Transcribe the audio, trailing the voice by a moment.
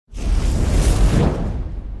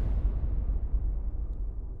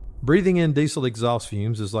Breathing in diesel exhaust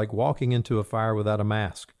fumes is like walking into a fire without a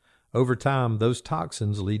mask. Over time, those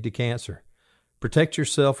toxins lead to cancer. Protect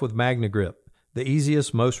yourself with MagneGrip, the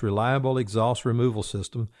easiest, most reliable exhaust removal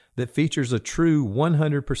system that features a true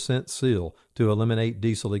 100% seal to eliminate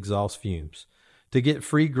diesel exhaust fumes. To get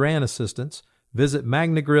free grant assistance, visit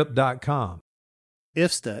magnegrip.com.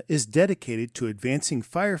 IFSTA is dedicated to advancing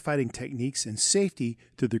firefighting techniques and safety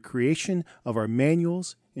through the creation of our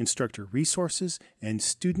manuals, instructor resources, and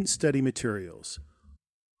student study materials.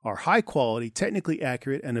 Our high-quality, technically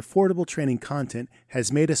accurate, and affordable training content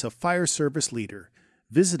has made us a fire service leader.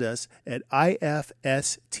 Visit us at ifsta.org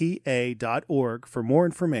for more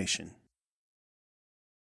information.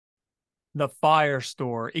 The Fire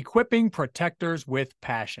Store, equipping protectors with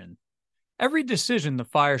passion. Every decision the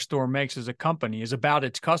Fire Store makes as a company is about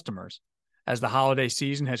its customers. As the holiday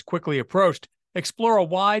season has quickly approached, explore a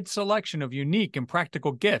wide selection of unique and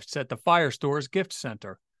practical gifts at the Fire Store's Gift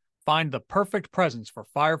Center. Find the perfect presents for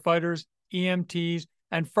firefighters, EMTs,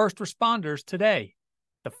 and first responders today.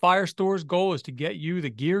 The Fire Store's goal is to get you the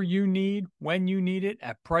gear you need when you need it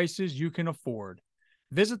at prices you can afford.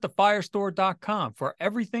 Visit thefirestore.com for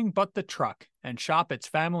everything but the truck and shop its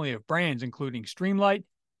family of brands including Streamlight,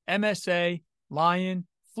 MSA, Lion,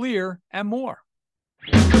 FLIR, and more.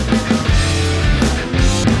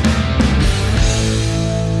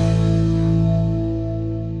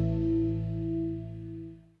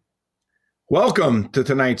 Welcome to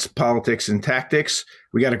tonight's Politics and Tactics.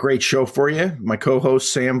 We got a great show for you. My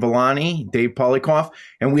co-host, Same Villani, Dave Polikoff,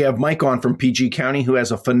 and we have Mike on from PG County, who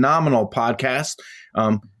has a phenomenal podcast.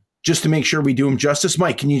 Just to make sure we do him justice,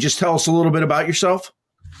 Mike, can you just tell us a little bit about yourself?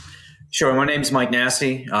 Sure. My name is Mike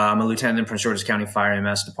Nasti. I'm a lieutenant in Prince George's County Fire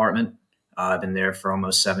EMS Department. I've been there for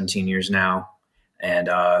almost 17 years now, and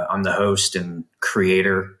I'm the host and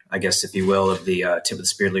creator, I guess, if you will, of the Tip of the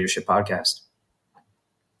Spear Leadership podcast.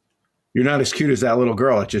 You're not as cute as that little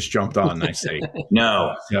girl that just jumped on, I say.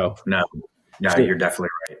 No, you're definitely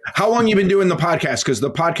right. How long you been doing the podcast? Because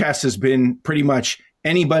the podcast has been pretty much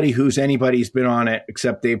anybody's been on it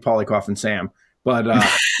except Dave Polikoff and Sam. But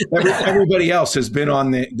everybody else has been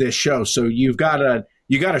on this show. So you got a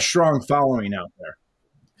strong following out there.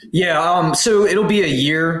 Yeah. So it'll be a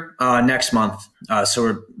year next month. So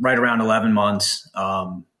we're right around 11 months.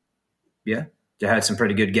 Yeah. I had some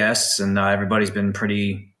pretty good guests, and everybody's been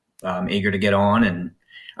pretty eager to get on, and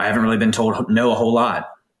I haven't really been told no a whole lot,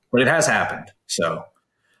 but it has happened. So,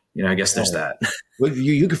 I guess there's that. Well,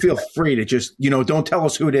 you can feel free to just, don't tell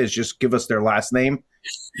us who it is. Just give us their last name.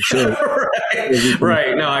 So,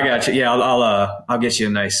 right. No, I got you. Yeah. I'll get you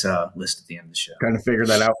a nice list at the end of the show. Kind of figure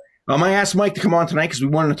that out. I asked Mike to come on tonight because we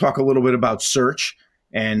wanted to talk a little bit about search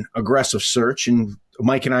and aggressive search. And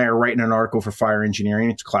Mike and I are writing an article for fire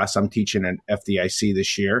engineering. It's a class I'm teaching at FDIC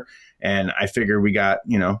this year. And I figured we got,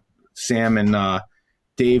 Sam and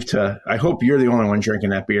Dave I hope you're the only one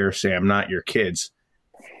drinking that beer, Sam, not your kids.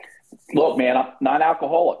 Look, man, I'm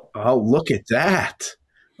non-alcoholic. Oh, look at that.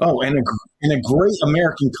 Oh, and a great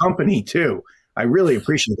American company, too. I really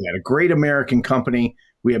appreciate that. A great American company.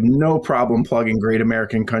 We have no problem plugging great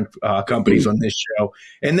American companies on this show.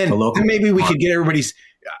 And then maybe we could get everybody's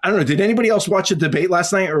 – I don't know. Did anybody else watch the debate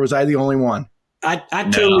last night, or was I the only one? I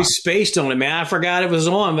totally spaced on it, man. I forgot it was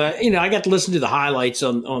on, but I got to listen to the highlights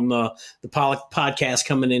on the podcast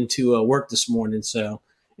coming into work this morning. So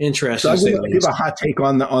interesting. So I'll give a hot take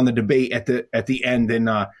on the debate at the end, and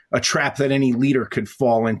a trap that any leader could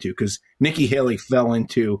fall into, because Nikki Haley fell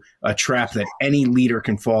into a trap that any leader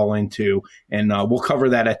can fall into, and we'll cover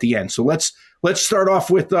that at the end. So let's start off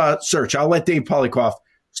with search. I'll let Dave Polikoff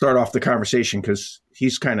start off the conversation because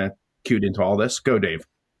he's kind of cued into all this. Go, Dave.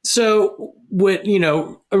 So what,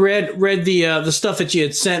 I read the stuff that you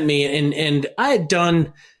had sent me, and I had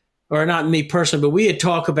done, or not me personally, but we had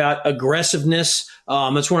talked about aggressiveness.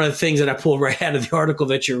 It's one of the things that I pulled right out of the article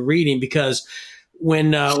that you're reading, because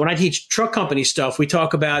when I teach truck company stuff, we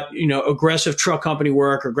talk about, aggressive truck company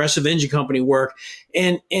work, aggressive engine company work.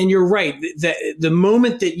 And you're right. The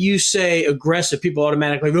moment that you say aggressive, people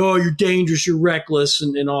automatically go, oh, you're dangerous, you're reckless,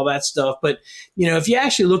 and all that stuff. But, if you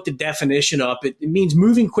actually look the definition up, it means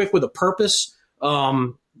moving quick with a purpose.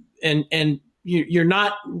 And you're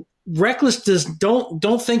not reckless.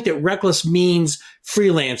 Don't think that reckless means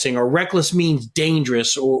freelancing, or reckless means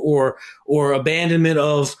dangerous, or abandonment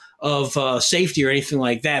of safety or anything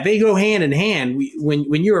like that. They go hand in hand.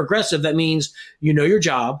 When you're aggressive, that means you know your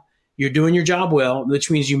job, you're doing your job well, which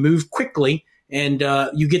means you move quickly and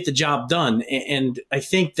you get the job done. And I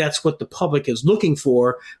think that's what the public is looking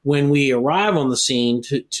for when we arrive on the scene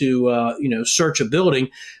to search a building.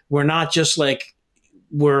 We're not just like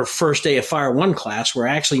we're first day of Fire One class. We're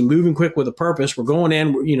actually moving quick with a purpose. We're going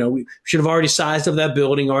in, we should have already sized up that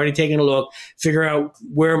building, already taken a look, figure out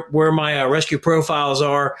where my rescue profiles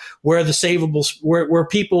are, where the savables, where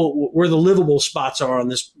the livable spots are on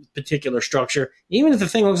this particular structure, even if the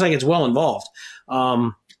thing looks like it's well involved.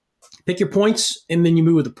 Pick your points and then you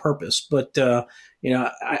move with a purpose. But,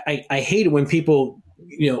 I hate it when people,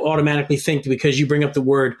 automatically think that because you bring up the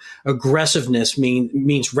word aggressiveness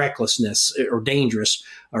means recklessness or dangerous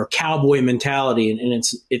or cowboy mentality. And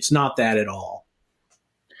it's not that at all.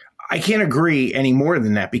 I can't agree any more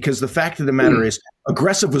than that, because the fact of the matter is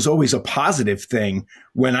aggressive was always a positive thing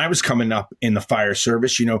when I was coming up in the fire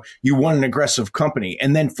service. You want an aggressive company.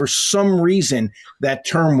 And then for some reason, that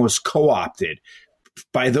term was co-opted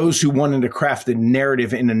by those who wanted to craft a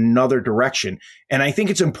narrative in another direction. And I think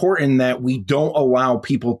it's important that we don't allow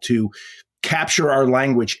people to capture our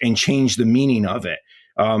language and change the meaning of it.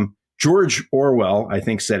 George Orwell, I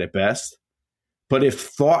think, said it best. But if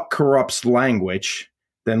thought corrupts language,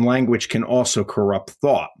 then language can also corrupt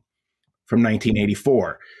thought, from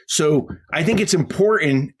 1984. So I think it's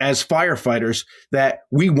important as firefighters that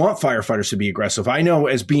we want firefighters to be aggressive. I know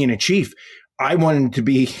as being a chief, I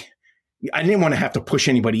didn't want to have to push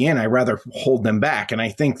anybody in. I'd rather hold them back. And I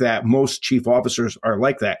think that most chief officers are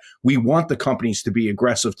like that. We want the companies to be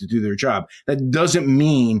aggressive to do their job. That doesn't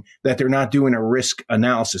mean that they're not doing a risk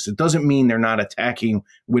analysis. It doesn't mean they're not attacking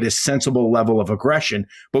with a sensible level of aggression,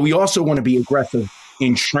 but we also want to be aggressive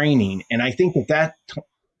in training. And I think that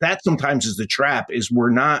sometimes is the trap, is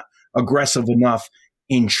we're not aggressive enough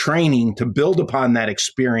in training to build upon that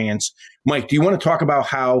experience. Mike, do you want to talk about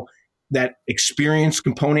how that experience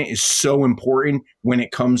component is so important when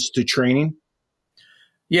it comes to training?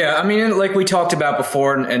 Yeah, I mean, like we talked about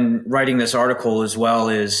before and writing this article as well,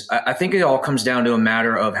 is I think it all comes down to a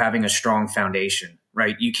matter of having a strong foundation,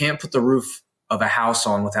 right? You can't put the roof of a house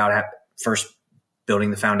on without first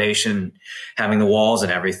building the foundation, having the walls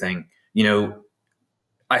and everything.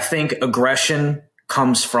 I think aggression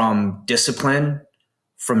comes from discipline,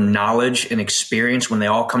 from knowledge and experience when they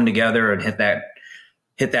all come together and hit that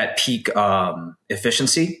peak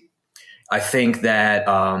efficiency. I think that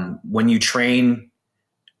when you train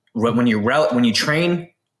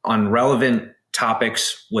on relevant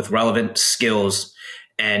topics with relevant skills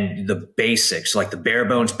and the basics, like the bare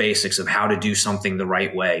bones basics of how to do something the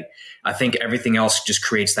right way, I think everything else just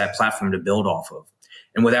creates that platform to build off of.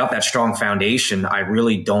 And without that strong foundation, I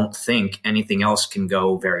really don't think anything else can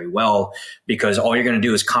go very well, because all you're going to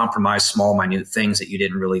do is compromise small, minute things that you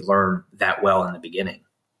didn't really learn that well in the beginning.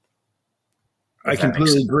 I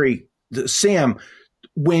completely agree. Sam,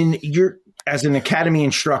 when you're as an academy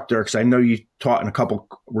instructor, because I know you taught in a couple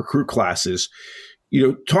recruit classes,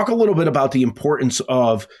 talk a little bit about the importance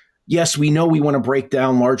of, yes, we know we want to break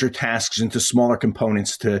down larger tasks into smaller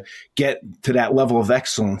components to get to that level of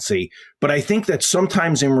excellency. But I think that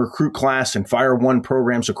sometimes in recruit class and Fire One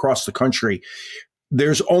programs across the country,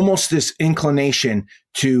 there's almost this inclination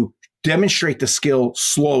to demonstrate the skill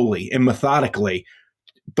slowly and methodically.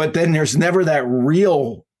 But then there's never that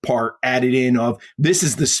real part added in of, this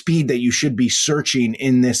is the speed that you should be searching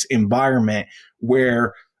in this environment,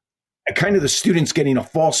 where kind of the student's getting a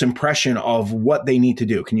false impression of what they need to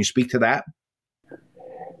do. Can you speak to that?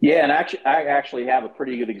 Yeah, and I actually have a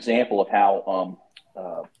pretty good example of how,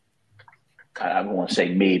 I don't want to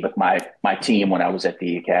say me, but my team when I was at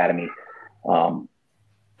the academy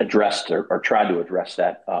addressed or tried to address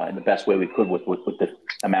that in the best way we could with the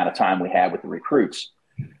amount of time we had with the recruits.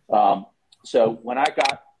 So when I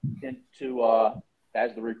got into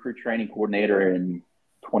as the recruit training coordinator in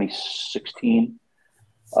 2016,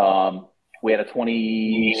 we had a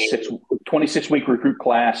 26-week recruit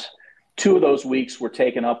class. 2 of those weeks were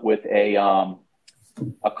taken up with a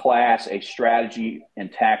strategy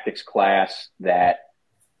and tactics class that,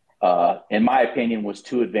 in my opinion, was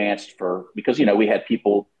too advanced because we had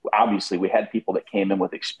people that came in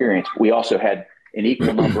with experience. But we also had an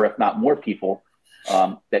equal number, if not more people,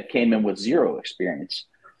 that came in with zero experience.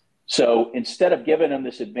 So instead of giving them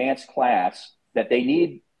this advanced class that they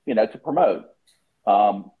need, to promote,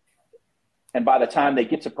 and by the time they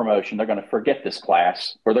get to promotion, they're going to forget this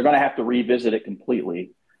class, or they're going to have to revisit it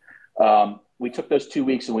completely. We took those 2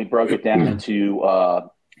 weeks and we broke it down into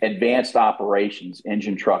advanced operations,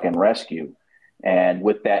 engine, truck, and rescue. And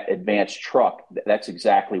with that advanced truck, that's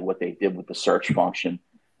exactly what they did with the search function.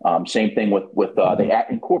 Same thing with they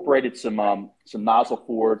incorporated some nozzle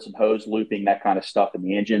forward, some hose looping, that kind of stuff in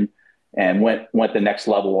the engine, and went the next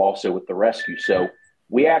level also with the rescue. So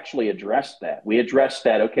we actually addressed that.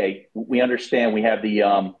 Okay, we understand we have the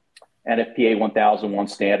NFPA 1001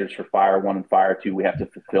 standards for Fire 1 and Fire 2 we have to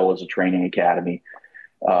fulfill as a training academy.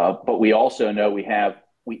 But we also know we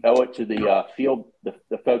owe it to the field,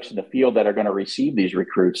 the folks in the field that are going to receive these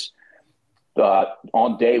recruits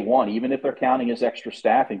on day one, even if they're counting as extra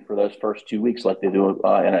staffing for those first 2 weeks, like they do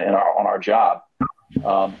on our job,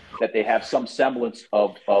 that they have some semblance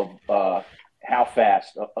of how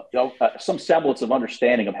fast, some semblance of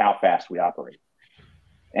understanding of how fast we operate.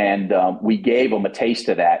 And we gave them a taste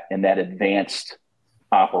of that in that advanced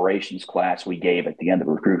operations class we gave at the end of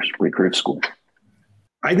recruit school.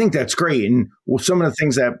 I think that's great. And some of the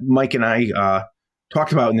things that Mike and I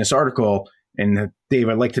talked about in this article, and Dave,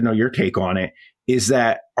 I'd like to know your take on it, is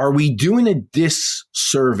that are we doing a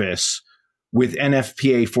disservice with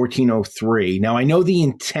NFPA 1403? Now, I know the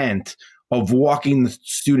intent of walking the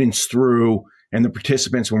students through and the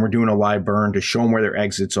participants when we're doing a live burn to show them where their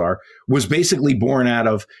exits are was basically born out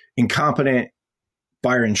of incompetent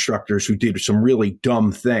fire instructors who did some really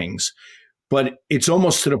dumb things. But it's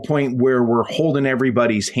almost to the point where we're holding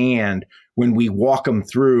everybody's hand when we walk them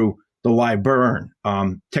through the live burn.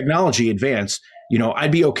 Technology advanced,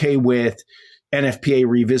 I'd be okay with NFPA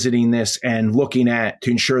revisiting this and looking at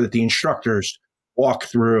to ensure that the instructors walk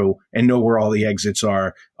through and know where all the exits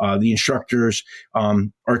are. The instructors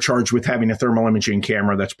are charged with having a thermal imaging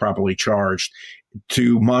camera that's properly charged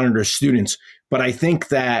to monitor students. But I think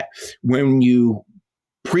that when you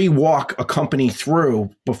pre-walk a company through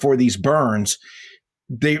before these burns,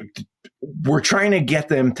 we're trying to get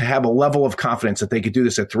them to have a level of confidence that they could do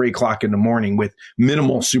this at 3:00 in the morning with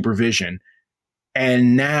minimal supervision.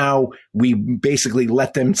 And now we basically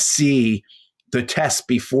let them see the test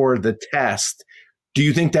before the test. Do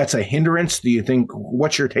you think that's a hindrance?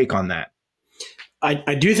 What's your take on that?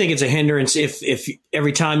 I do think it's a hindrance if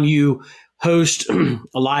every time you host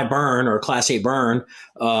a live burn or a Class A burn,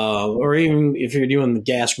 or even if you're doing the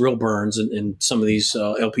gas grill burns in some of these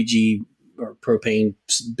LPG or propane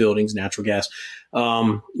buildings, natural gas,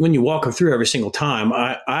 when you walk them through every single time,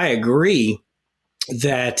 I agree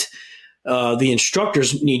that the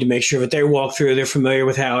instructors need to make sure that they walk through, they're familiar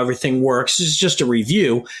with how everything works. This is just a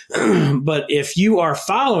review. But if you are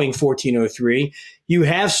following 1403, you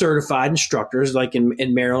have certified instructors, like in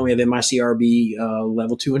Maryland, we have MICRB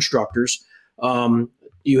level 2 instructors.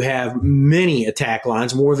 You have many attack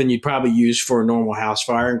lines, more than you'd probably use for a normal house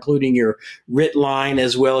fire, including your RIT line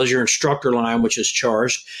as well as your instructor line, which is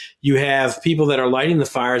charged. You have people that are lighting the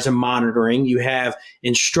fires and monitoring. You have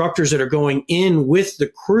instructors that are going in with the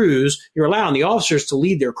crews. You're allowing the officers to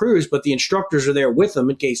lead their crews, but the instructors are there with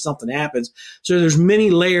them in case something happens. So there's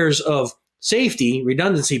many layers of safety,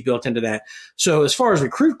 redundancy built into that. So as far as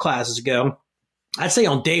recruit classes go, I'd say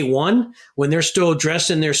on day one, when they're still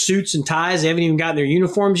dressed in their suits and ties, they haven't even gotten their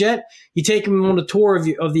uniforms yet, you take them on a tour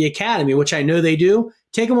of the academy, which I know they do.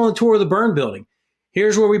 Take them on the tour of the burn building.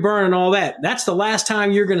 Here's where we burn and all that. That's the last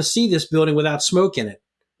time you're going to see this building without smoke in it.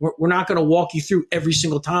 We're not going to walk you through every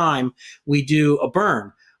single time we do a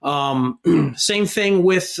burn. Same thing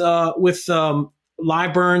with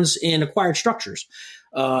live burns in acquired structures.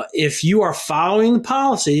 If you are following the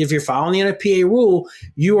policy, if you're following the NFPA rule,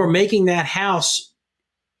 you are making that house,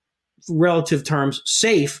 relative terms,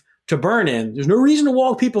 safe to burn in. There's no reason to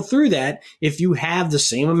walk people through that if you have the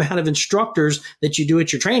same amount of instructors that you do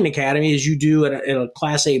at your training academy as you do at a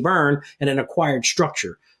Class A burn and an acquired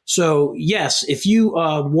structure. So yes, if you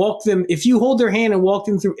if you hold their hand and walk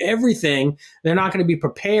them through everything, they're not going to be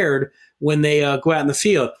prepared when they go out in the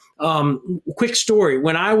field. Quick story: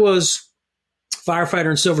 when I was firefighter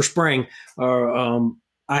in Silver Spring,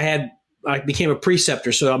 I became a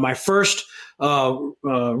preceptor. So my first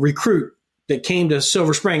recruit that came to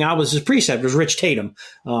Silver Spring, I was his preceptor, was Rich Tatum.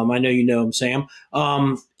 I know you know him, Sam.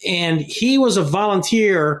 And he was a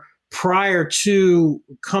volunteer prior to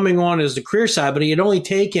coming on as the career side, but he had only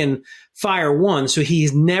taken Fire 1. So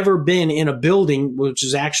he's never been in a building which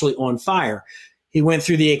is actually on fire. He went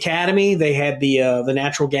through the academy. They had the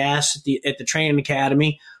natural gas at the training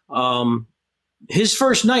academy. His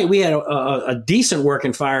first night, we had a decent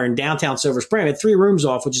working fire in downtown Silver Spring. We had 3 rooms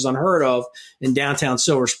off, which is unheard of in downtown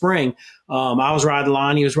Silver Spring. I was riding the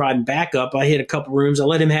line. He was riding backup. I hit a couple rooms. I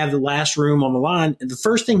let him have the last room on the line. And the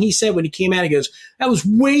first thing he said when he came out, he goes, "That was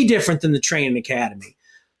way different than the training academy."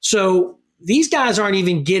 So these guys aren't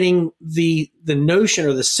even getting the notion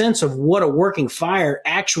or the sense of what a working fire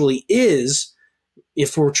actually is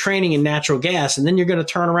if we're training in natural gas. And then you're going to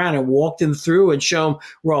turn around and walk them through and show them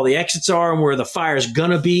where all the exits are and where the fire is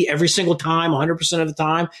going to be every single time, 100% of the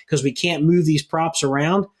time, because we can't move these props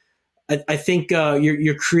around. I think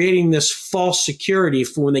you're creating this false security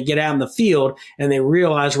for when they get out in the field and they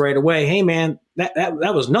realize right away, hey, man,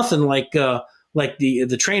 that was nothing like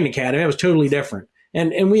the training academy. It was totally different.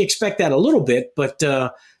 And we expect that a little bit, but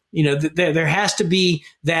There has to be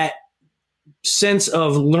that sense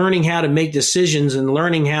of learning how to make decisions and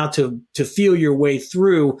learning how to feel your way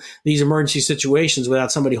through these emergency situations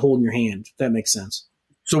without somebody holding your hand. If that makes sense.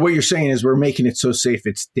 So what you're saying is we're making it so safe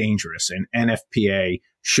it's dangerous, and NFPA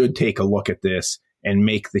should take a look at this and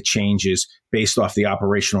make the changes based off the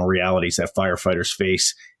operational realities that firefighters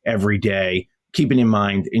face every day. Keeping in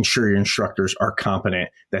mind, ensure your instructors are competent,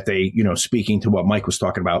 that they, speaking to what Mike was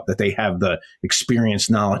talking about, that they have the experience,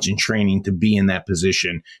 knowledge, and training to be in that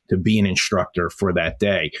position, to be an instructor for that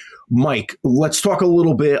day. Mike, let's talk a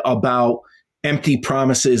little bit about empty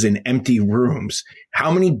promises and empty rooms.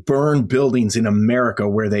 How many burned buildings in America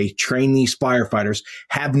where they train these firefighters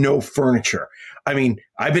have no furniture? I mean,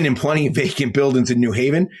 I've been in plenty of vacant buildings in New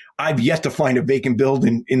Haven. I've yet to find a vacant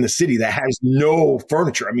building in the city that has no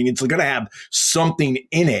furniture. I mean, it's going to have something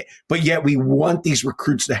in it, but yet we want these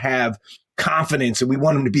recruits to have confidence, and we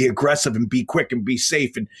want them to be aggressive and be quick and be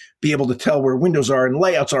safe and be able to tell where windows are and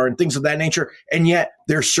layouts are and things of that nature. And yet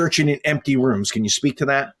they're searching in empty rooms. Can you speak to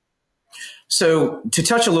that? So to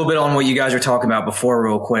touch a little bit on what you guys were talking about before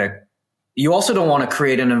real quick, you also don't want to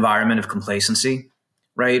create an environment of complacency,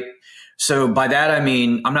 right? So by that, I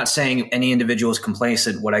mean, I'm not saying any individual is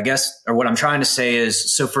complacent. What I'm trying to say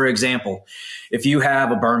is, so for example, if you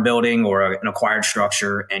have a burn building or an acquired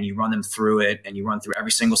structure and you run them through it and you run through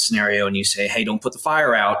every single scenario and you say, hey, don't put the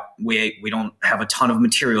fire out. We don't have a ton of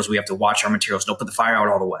materials. We have to watch our materials. Don't put the fire out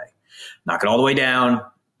all the way. Knock it all the way down.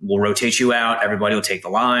 We'll rotate you out. Everybody will take the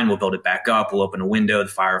line. We'll build it back up. We'll open a window. The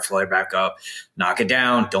fire will flare back up. Knock it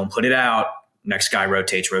down. Don't put it out. Next guy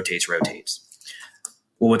rotates.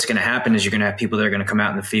 Well, what's going to happen is you're going to have people that are going to come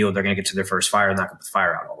out in the field. They're going to get to their first fire and not put the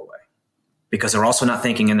fire out all the way, because they're also not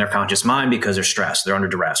thinking in their conscious mind because they're stressed. They're under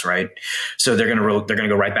duress, right? So they're going to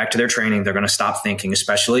go right back to their training. They're going to stop thinking,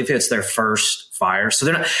 especially if it's their first fire. So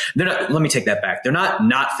they're not, let me take that back. They're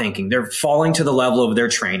not thinking. They're falling to the level of their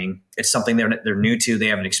training. It's something they're new to. They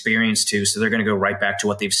haven't experienced to. So they're going to go right back to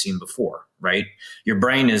what they've seen before, right?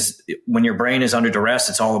 When your brain is under duress,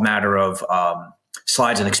 it's all a matter of,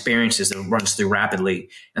 slides and experiences that it runs through rapidly,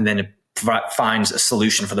 and then it finds a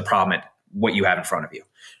solution for the problem at what you have in front of you,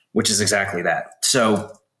 which is exactly that. So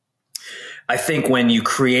I think when you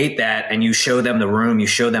create that and you show them the room, you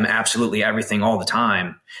show them absolutely everything all the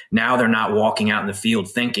time. Now they're not walking out in the field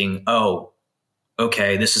thinking, oh,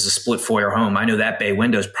 okay, this is a split foyer home. I know that bay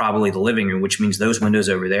window is probably the living room, which means those windows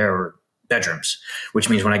over there are bedrooms, which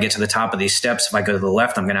means when I get to the top of these steps, if I go to the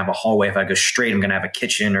left, I'm going to have a hallway. If I go straight, I'm going to have a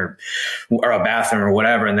kitchen or a bathroom or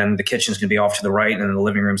whatever. And then the kitchen's going to be off to the right. And then the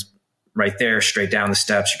living room's right there, straight down the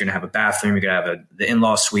steps. You're going to have a bathroom. You're going to have the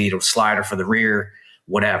in-law suite or slider for the rear,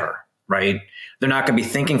 whatever, right? They're not going to be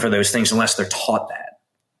thinking for those things unless they're taught that,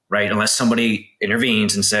 right? Unless somebody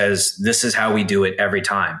intervenes and says, this is how we do it every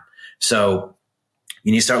time. So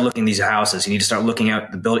you need to start looking at these houses. You need to start looking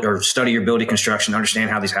at the building or study your building construction, understand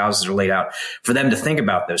how these houses are laid out for them to think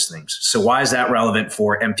about those things. So why is that relevant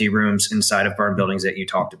for empty rooms inside of burn buildings that you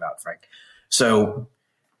talked about, Frank? So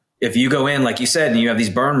if you go in, like you said, and you have these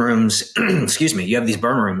burn rooms, you have these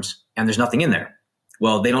burn rooms and there's nothing in there.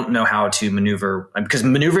 Well, they don't know how to maneuver, because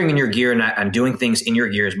maneuvering in your gear and doing things in your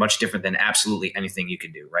gear is much different than absolutely anything you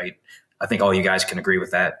can do, right? I think all you guys can agree with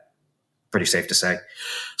that. Pretty safe to say.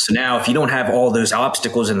 So now if you don't have all those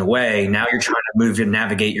obstacles in the way, now you're trying to move and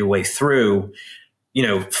navigate your way through,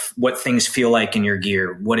 what things feel like in your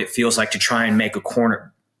gear, what it feels like to try and make a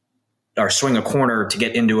corner or swing a corner to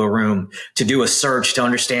get into a room, to do a search, to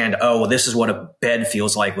understand, oh, well, this is what a bed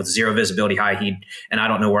feels like with zero visibility, high heat, and I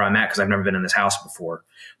don't know where I'm at because I've never been in this house before.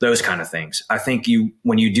 Those kind of things. I think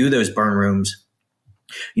when you do those burn rooms,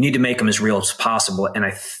 you need to make them as real as possible. And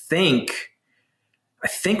I think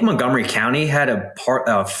Montgomery County had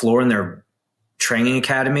a floor in their training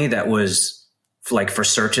academy that was like for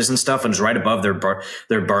searches and stuff, and it was right above their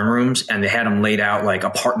burn rooms, and they had them laid out like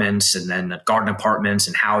apartments and then garden apartments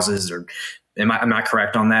and houses. Or am I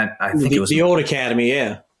correct on that? I think it was the old academy.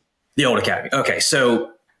 Yeah, the old academy. Okay,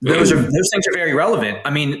 so those things are very relevant. I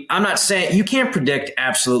mean, I'm not saying you can't predict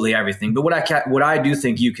absolutely everything, but what I do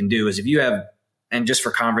think you can do is if you have, and just for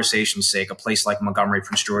conversation's sake, a place like Montgomery,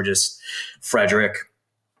 Prince George's, Frederick,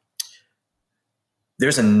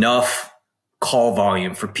 there's enough call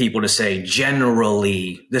volume for people to say,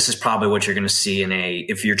 generally, this is probably what you're going to see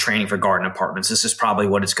if you're training for garden apartments, this is probably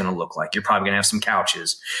what it's going to look like. You're probably going to have some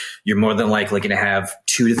couches. You're more than likely going to have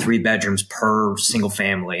 2 to 3 bedrooms per single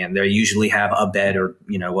family. And they usually have a bed or,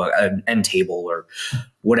 an end table or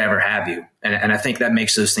whatever have you. And I think that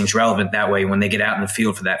makes those things relevant. That way, when they get out in the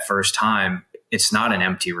field for that first time, it's not an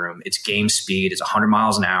empty room. It's game speed. It's 100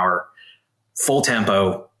 miles an hour, full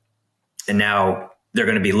tempo. And now they're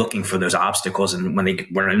going to be looking for those obstacles. And when they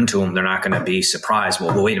run into them, they're not going to be surprised.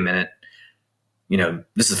 Well, wait a minute.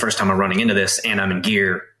 This is the first time I'm running into this, and I'm in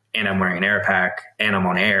gear, and I'm wearing an air pack, and I'm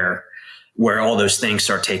on air, where all those things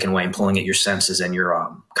start taking away and pulling at your senses and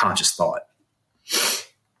your conscious thought.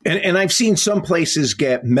 And I've seen some places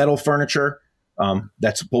get metal furniture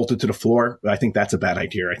that's bolted to the floor. I think that's a bad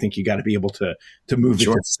idea. I think you got to be able to move it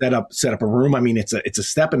to set up a room. I mean, it's a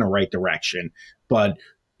step in the right direction, but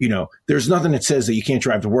there's nothing that says that you can't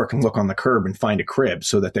drive to work and look on the curb and find a crib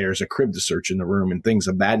so that there's a crib to search in the room and things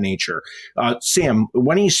of that nature. Sam,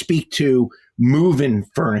 why don't you speak to moving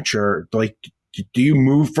furniture? Like, do you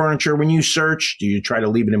move furniture when you search? Do you try to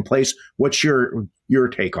leave it in place? What's your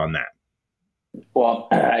take on that? Well,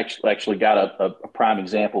 I actually got a prime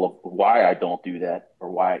example of why I don't do that, or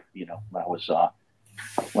why, when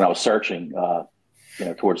I was searching,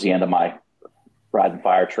 towards the end of my riding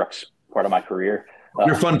fire trucks part of my career.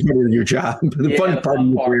 Your fun part of your job, the fun part of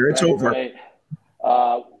your career, it's over. Right.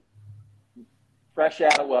 Not fresh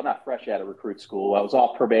out of recruit school. I was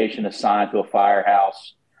off probation, assigned to a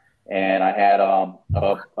firehouse, and I had a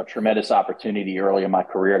tremendous opportunity early in my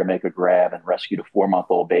career to make a grab and rescue a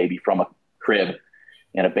 4-month-old baby from a crib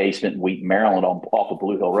in a basement in Wheaton, Maryland, off of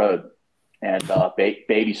Blue Hill Road. And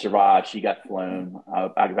baby survived. She got flown.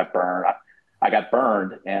 I got burned. I got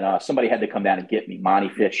burned, and somebody had to come down and get me. Monty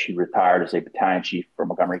Fitch, who retired as a battalion chief from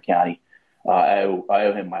Montgomery County. I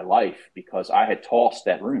owe him my life because I had tossed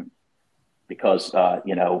that room because, a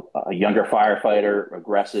younger firefighter,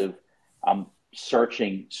 aggressive. I'm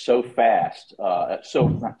searching so fast,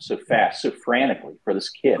 so frantically for this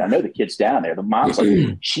kid. I know the kid's down there. The mom's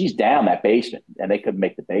like, she's down that basement, and they couldn't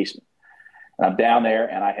make the basement. And I'm down there,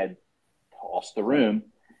 and I had tossed the room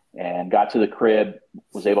and got to the crib,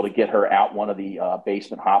 was able to get her out one of the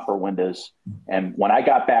basement hopper windows. And when I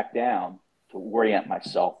got back down to orient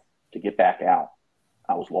myself to get back out,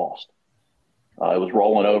 I was lost. It was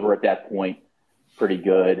rolling over at that point pretty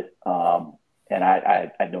good. And I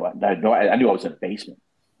knew I was in a basement,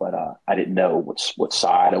 but I didn't know what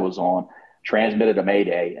side I was on. Transmitted a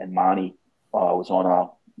mayday, and Monty was on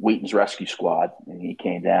Wheaton's rescue squad, and he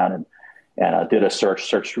came down and did a search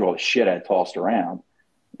through all the shit I had tossed around,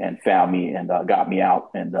 and found me and got me out.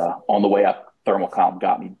 And on the way up, thermal column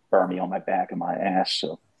burned me on my back and my ass.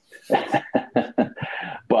 So,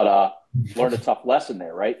 but learned a tough lesson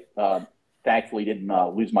there, right? Thankfully,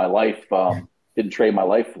 didn't lose my life. Didn't trade my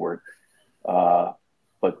life for it.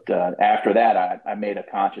 But after that, I made a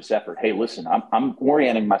conscious effort. Hey, listen, I'm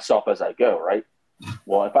orienting myself as I go, right?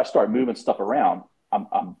 Well, if I start moving stuff around,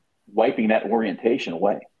 I'm wiping that orientation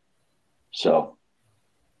away. So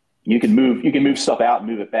you can move stuff out and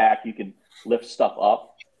move it back. You can lift stuff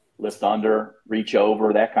up, lift under, reach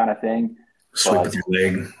over, that kind of thing. Sweep with your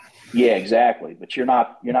leg. Yeah, exactly. But you're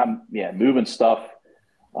not moving stuff.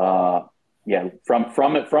 From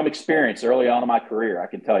experience early on in my career, I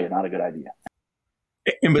can tell you, not a good idea.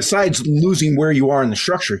 And besides losing where you are in the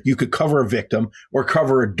structure, you could cover a victim or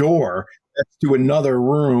cover a door to another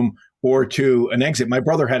room or to an exit. My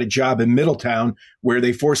brother had a job in Middletown where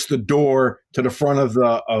they forced the door to the front of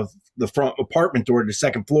the front apartment door to the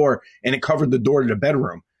second floor, and it covered the door to the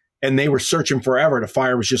bedroom. And they were searching forever. The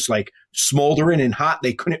fire was just like smoldering and hot.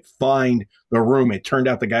 They couldn't find the room. It turned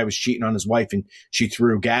out the guy was cheating on his wife, and she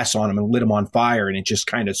threw gas on him and lit him on fire, and it just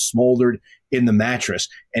kind of smoldered in the mattress.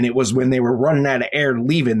 And it was when they were running out of air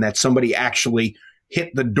leaving that somebody actually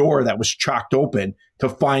hit the door that was chocked open to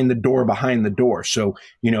find the door behind the door. So,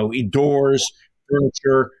 doors,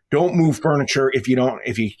 furniture, don't move furniture if you don't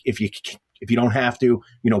have to,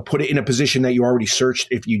 put it in a position that you already searched.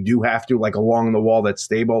 If you do have to, like along the wall that's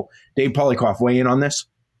stable. Dave Polikoff, weigh in on this.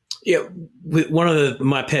 Yeah, one of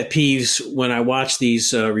my pet peeves when I watch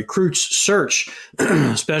these recruits search,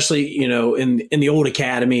 especially in the old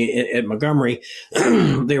academy at Montgomery,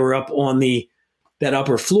 they were up on that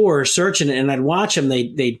upper floor searching, and I'd watch them.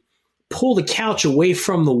 They'd pull the couch away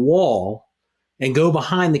from the wall and go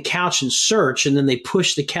behind the couch and search, and then they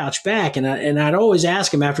push the couch back. And I'd always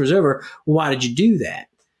ask them after it was over, well, why did you do that?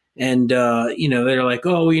 And, they're like,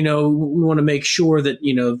 oh, we want to make sure that,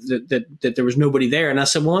 that there was nobody there. And I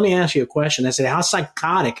said, well, let me ask you a question. I said, how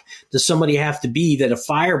psychotic does somebody have to be that a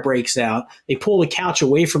fire breaks out, they pull the couch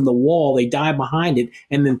away from the wall, they dive behind it,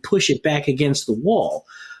 and then push it back against the wall?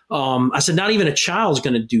 I said, not even a child's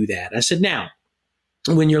going to do that. I said, now,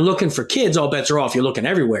 when you're looking for kids, all bets are off. You're looking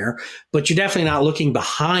everywhere, but you're definitely not looking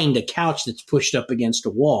behind a couch that's pushed up against a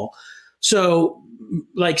wall. So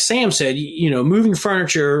like Sam said, moving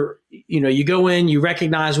furniture, you go in, you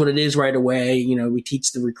recognize what it is right away. We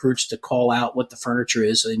teach the recruits to call out what the furniture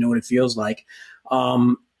is so they know what it feels like.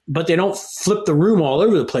 but they don't flip the room all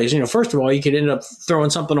over the place. First of all, you could end up throwing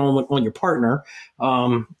something on your partner.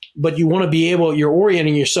 But you want to be able, you're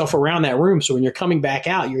orienting yourself around that room. So when you're coming back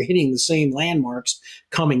out, you're hitting the same landmarks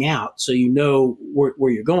coming out. So you know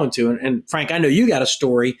where you're going to. And Frank, I know you got a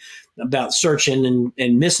story about searching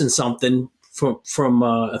and missing something from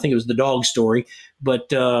I think it was the dog story,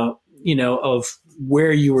 but, of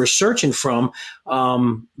where you were searching from,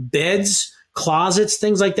 beds, closets,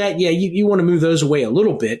 things like that. Yeah, you want to move those away a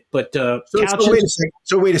little bit, but couches.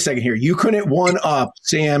 So wait a second here. You couldn't one up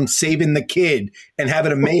Sam saving the kid and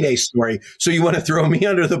having a Mayday story. So you want to throw me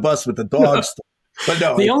under the bus with the dog story? But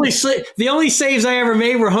no, the only saves I ever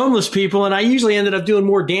made were homeless people, and I usually ended up doing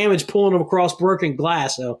more damage pulling them across broken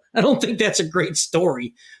glass. So I don't think that's a great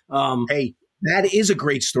story. Hey, that is a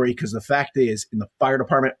great story because the fact is, in the fire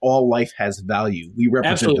department, all life has value. We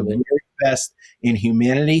represent the very best in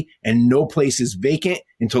humanity, and no place is vacant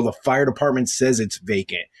until the fire department says it's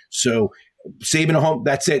vacant. So saving a home,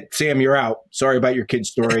 that's it. Sam, you're out. Sorry about your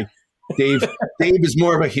kid's story. Dave is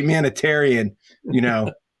more of a humanitarian.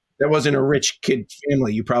 That wasn't a rich kid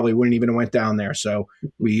family. You probably wouldn't even have went down there. So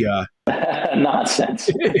we nonsense.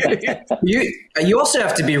 You also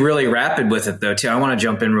have to be really rapid with it, though, too. I want to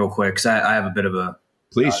jump in real quick because I have a bit of a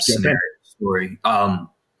scenario story.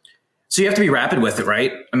 So you have to be rapid with it,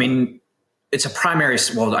 right? I mean, it's a primary.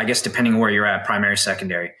 Well, I guess depending on where you're at, primary,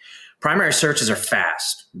 secondary. Primary searches are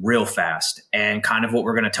fast, real fast, and kind of what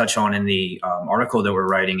we're going to touch on in the article that we're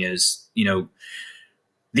writing is,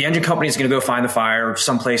 the engine company is going to go find the fire.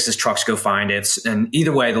 Some places trucks go find it. And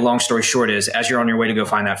either way, the long story short is as you're on your way to go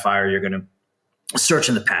find that fire, you're going to search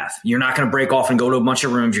in the path. You're not going to break off and go to a bunch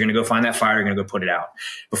of rooms. You're going to go find that fire. You're going to go put it out.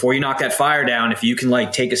 Before you knock that fire down, if you can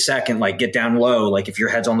take a second, get down low, if your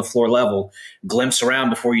head's on the floor level, glimpse around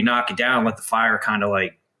before you knock it down, let the fire kind of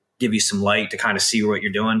give you some light to kind of see what you're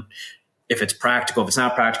doing. If it's practical, if it's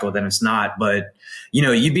not practical, then it's not. But,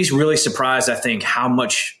 you'd be really surprised, I think, how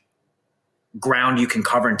much ground you can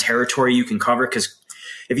cover and territory you can cover. Because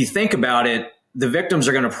if you think about it, the victims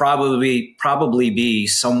are going to probably be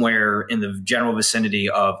somewhere in the general vicinity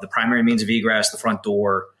of the primary means of egress, the front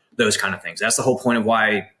door, those kind of things. That's the whole point of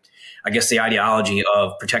why I guess the ideology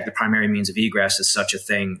of protect the primary means of egress is such a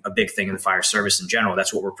big thing in the fire service in general.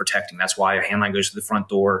 That's what we're protecting. That's why a handline goes to the front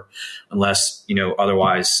door unless,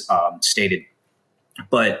 otherwise stated.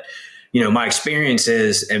 But, my experience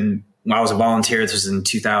is, and when I was a volunteer, this was in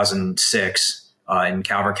 2006 in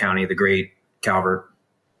Calvert County, the great Calvert,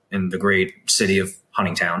 in the great city of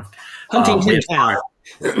Huntingtown. Huntington Town.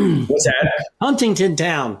 What's that? Huntington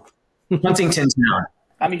Town. Huntington Town.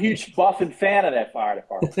 I'm a huge Buffin fan of that fire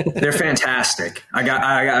department. They're fantastic. I got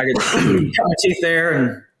my teeth there,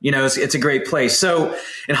 and it's a great place. So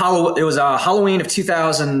it was Halloween of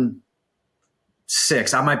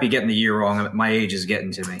 2006. I might be getting the year wrong. My age is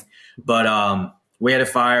getting to me, but we had a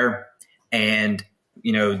fire, and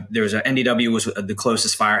there was a NDW was the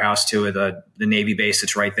closest firehouse to it, the Navy base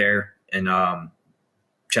that's right there in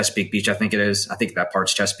Chesapeake Beach, I think it is. I think that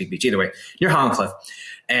part's Chesapeake Beach. Either way, near Hollandcliffe.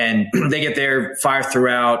 And they get there, fire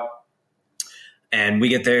throughout, and we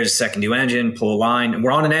get there, second new engine, pull a line, and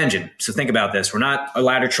we're on an engine. So think about this. We're not a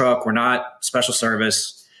ladder truck. We're not special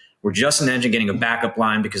service. We're just an engine getting a backup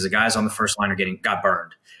line because the guys on the first line got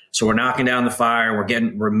burned. So we're knocking down the fire.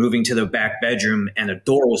 We're moving to the back bedroom, and the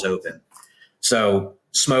door was open. So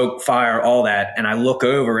smoke, fire, all that. And I look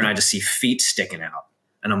over and I just see feet sticking out.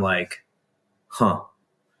 And I'm like, huh.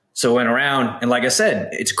 So I went around, and like I said,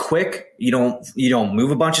 it's quick. You don't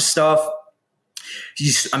move a bunch of stuff.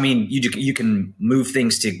 You can move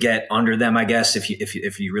things to get under them, I guess,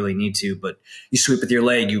 if you really need to. But you sweep with your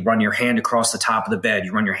leg. You run your hand across the top of the bed.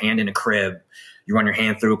 You run your hand in a crib. You run your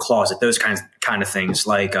hand through a closet. Those kind of things,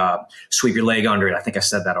 like sweep your leg under it. I think I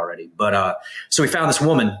said that already. But so we found this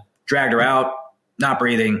woman, dragged her out, not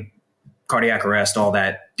breathing, cardiac arrest, all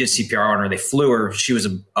that. Did CPR on her. They flew her. She was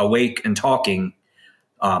awake and talking.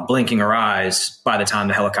 Blinking her eyes by the time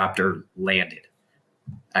the helicopter landed.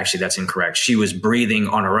 Actually, that's incorrect. She was breathing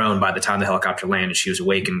on her own by the time the helicopter landed. She was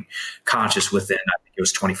awake and conscious within, I think it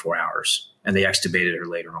was 24 hours. And they extubated her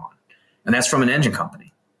later on. And that's from an engine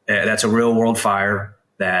company. That's a real world fire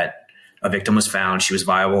that a victim was found. She was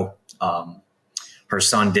viable. Her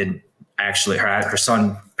son her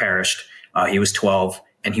son perished. He was 12,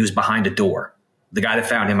 and he was behind a door. The guy that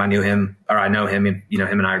found him, I know him.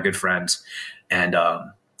 Him and I are good friends. And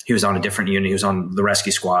he was on a different unit. He was on the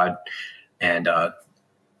rescue squad, and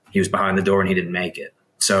he was behind the door, and he didn't make it.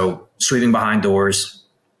 So sweeping behind doors,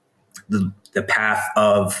 the path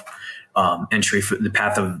of entry, the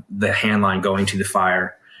path of the hand line going to the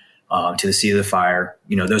fire, to the seat of the fire,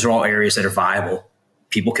 those are all areas that are viable.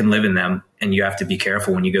 people can live in them, and you have to be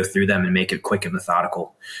careful when you go through them and make it quick and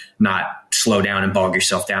methodical, not slow down and bog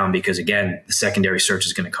yourself down, because again, the secondary search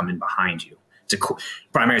is going to come in behind you.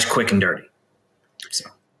 Primary is quick and dirty. So.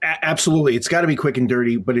 Absolutely. It's got to be quick and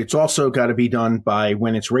dirty, but it's also got to be done by,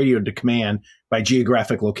 when it's radioed to command, by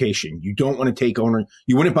geographic location. You don't want to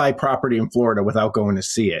you wouldn't buy property in Florida without going to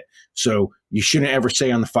see it. So you shouldn't ever say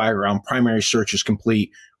on the fire ground, primary search is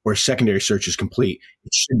complete or secondary search is complete.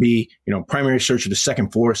 It should be, primary search of the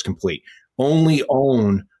second floor is complete. Only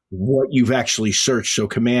own what you've actually searched, so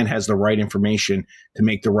command has the right information to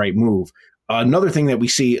make the right move. Another thing that we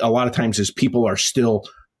see a lot of times is people are still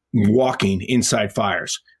walking inside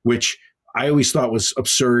fires, which I always thought was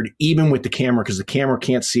absurd, even with the camera, because the camera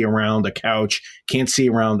can't see around a couch, can't see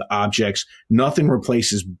around objects. Nothing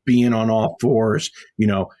replaces being on all fours,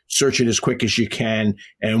 search it as quick as you can.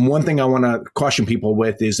 And one thing I want to caution people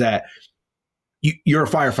with is that you're a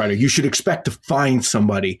firefighter. You should expect to find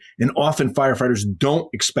somebody. And often firefighters don't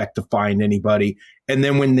expect to find anybody. And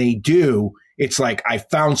then when they do, it's like, I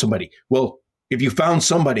found somebody. Well, if you found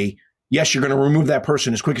somebody, yes, you're going to remove that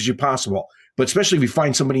person as quick as you possible. But especially if you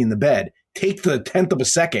find somebody in the bed, take the 10th of a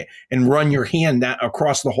second and run your hand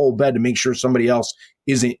across the whole bed to make sure somebody else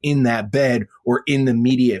isn't in that bed or in the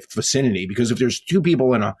immediate vicinity. Because if there's two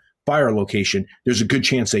people in a fire location, there's a good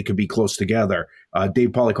chance they could be close together. Dave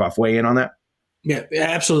Polikoff, weigh in on that? Yeah,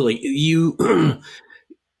 absolutely.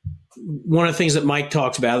 One of the things that Mike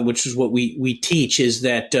talks about, which is what we teach, is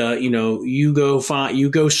that you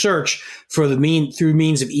go search for through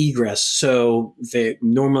means of egress. So if they're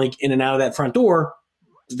normally in and out of that front door,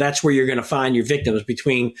 that's where you're going to find your victims,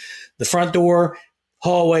 between the front door,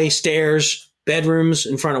 hallway, stairs, bedrooms,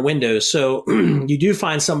 in front of windows. So you do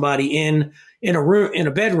find somebody in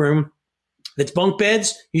a bedroom that's bunk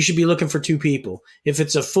beds, you should be looking for two people. If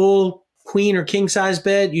it's a full queen or king size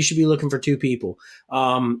bed, you should be looking for two people.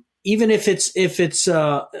 Even if it's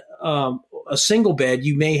a single bed,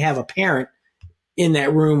 you may have a parent in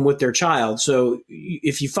that room with their child. So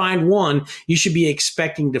if you find one, you should be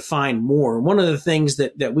expecting to find more. One of the things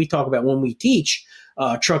that we talk about when we teach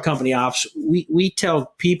truck company ops, we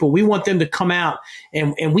tell people we want them to come out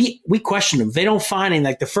and we question them. If they don't find anything,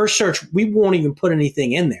 like the first search, we won't even put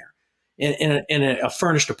anything in there in a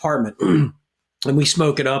furnished apartment. And we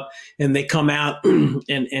smoke it up, and they come out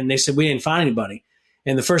and they said, we didn't find anybody.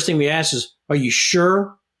 And the first thing we ask is, are you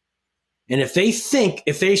sure? And if they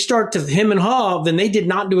start to hem and haw, then they did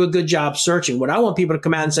not do a good job searching. What I want people to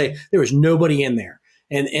come out and say, there was nobody in there.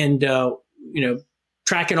 And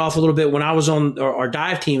tracking off a little bit, when I was on our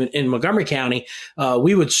dive team in Montgomery County,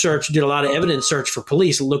 we would did a lot of evidence search for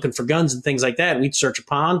police, looking for guns and things like that. We'd search a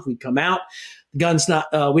pond, we'd come out. The gun's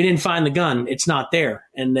not, we didn't find the gun. It's not there.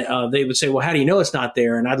 And they would say, well, how do you know it's not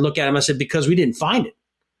there? And I'd look at them. I said, because we didn't find it.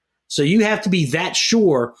 So you have to be that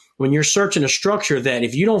sure when you're searching a structure that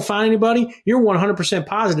if you don't find anybody, you're 100%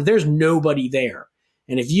 positive there's nobody there.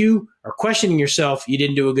 And if you are questioning yourself, you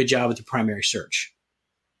didn't do a good job with the primary search.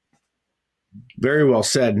 Very well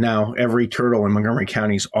said. Now, every turtle in Montgomery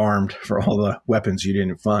County is armed for all the weapons you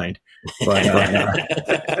didn't find. But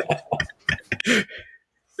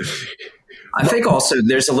I think also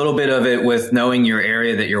there's a little bit of it with knowing your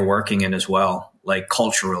area that you're working in as well, like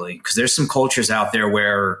culturally, because there's some cultures out there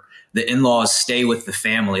where the in-laws stay with the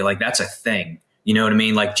family. Like that's a thing. You know what I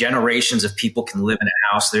mean? Like generations of people can live in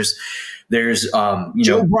a house. There's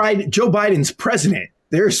Joe Biden's president.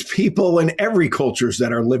 There's people in every cultures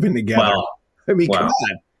that are living together. Well, come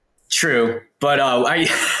on. True. But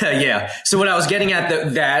yeah. So what I was getting at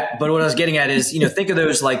what I was getting at is, think of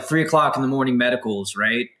those like 3:00 in the morning medicals,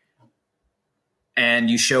 right? And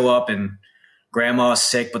you show up and grandma's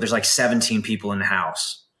sick, but there's like 17 people in the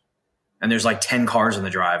house and there's like 10 cars in the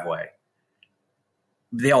driveway.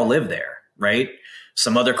 They all live there, right?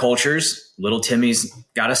 Some other cultures, little Timmy's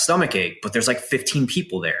got a stomach ache, but there's like 15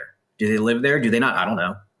 people there. Do they live there? Do they not? I don't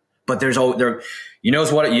know. But you know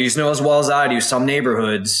as well as I do, some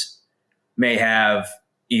neighborhoods may have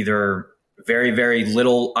either very, very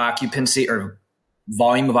little occupancy or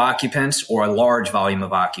volume of occupants or a large volume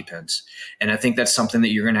of occupants. And I think that's something that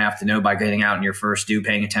you're going to have to know by getting out in your first due,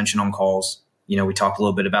 paying attention on calls. We talked a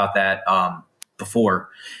little bit about that before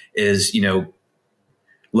is,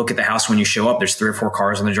 look at the house when you show up. There's 3 or 4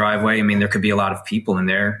 cars in the driveway. I mean, there could be a lot of people in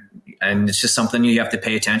there, and it's just something you have to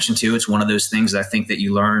pay attention to. It's one of those things that I think that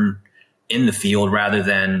you learn in the field rather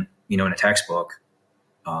than, in a textbook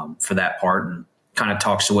for that part. And kind of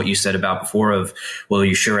talks to what you said about before of, well, are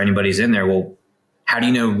you sure anybody's in there? Well, how do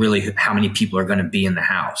you know really how many people are going to be in the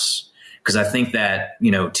house? Because I think that,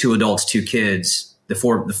 2 adults, 2 kids, the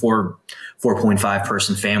 4.5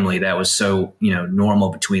 person family that was so,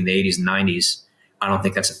 normal between the 80s and 90s, I don't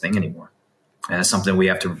think that's a thing anymore. And it's something we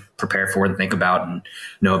have to prepare for and think about and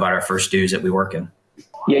know about our first dues that we work in.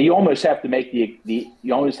 Yeah, you almost have to make you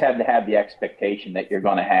always have to have the expectation that you're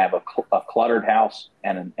going to have a cluttered house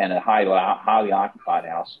and a highly occupied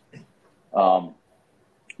house.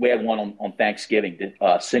 We had one on Thanksgiving,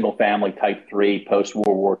 single family type 3 post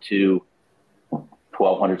World War II,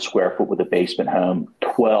 1,200 square foot with a basement home,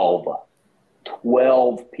 12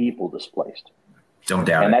 people displaced. Don't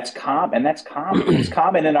doubt and it. that's common. It's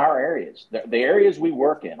common in our areas, the areas we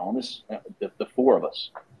work in. On this, the four of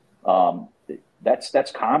us,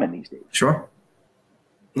 that's common these days. Sure.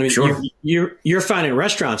 I mean, Sure. You're finding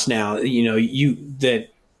restaurants now. That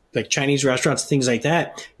like Chinese restaurants, things like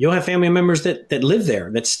that. You'll have family members that live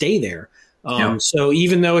there, that stay there. So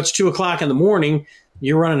even though it's 2:00 in the morning,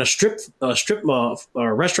 you're running a strip mall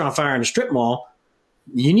or a restaurant fire in a strip mall.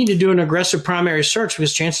 You need to do an aggressive primary search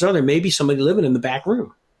because chances are there may be somebody living in the back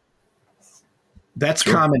room. That's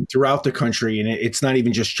common throughout the country, and it's not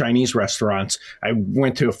even just Chinese restaurants. I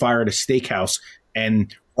went to a fire at a steakhouse,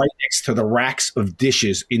 and right next to the racks of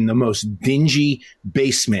dishes in the most dingy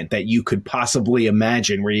basement that you could possibly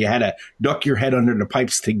imagine, where you had to duck your head under the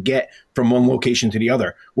pipes to get from one location to the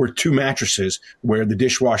other, were 2 mattresses where the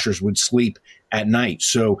dishwashers would sleep at night.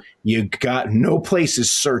 So you got no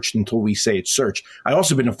places searched until we say it's searched. I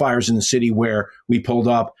also been to fires in the city where we pulled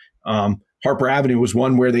up. Harper Avenue was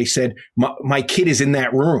one where they said, my kid is in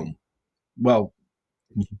that room. Well,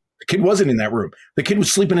 the kid wasn't in that room. The kid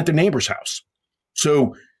was sleeping at the neighbor's house.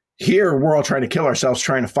 So here we're all trying to kill ourselves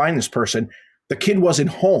trying to find this person. The kid wasn't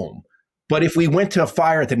home. But if we went to a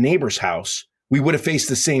fire at the neighbor's house, we would have faced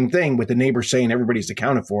the same thing with the neighbor saying everybody's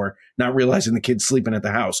accounted for, not realizing the kid's sleeping at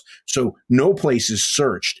the house. So no place is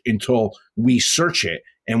searched until we search it.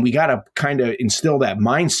 And we got to kind of instill that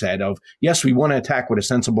mindset of, yes, we want to attack with a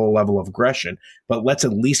sensible level of aggression, but let's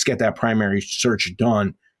at least get that primary search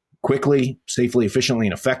done quickly, safely, efficiently,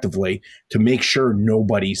 and effectively to make sure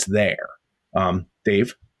nobody's there.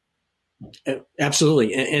 Dave?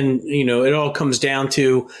 Absolutely. And it all comes down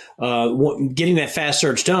to getting that fast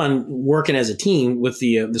search done, working as a team with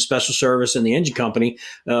the special service and the engine company.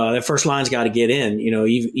 That first line's got to get in.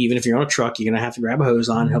 Even if you're on a truck, you're going to have to grab a hose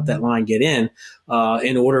line and help that line get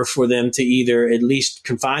in order for them to either at least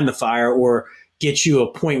confine the fire or get you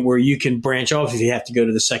a point where you can branch off if you have to go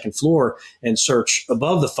to the second floor and search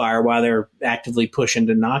above the fire while they're actively pushing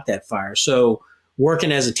to knock that fire. So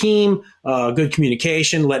working as a team, good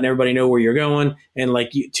communication, letting everybody know where you're going. And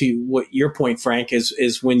to what your point, Frank,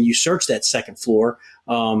 is when you search that second floor,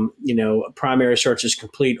 primary search is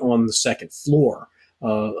complete on the second floor.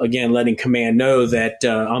 Again, letting command know that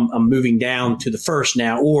I'm moving down to the first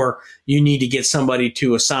now, or you need to get somebody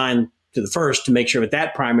to assign to the first to make sure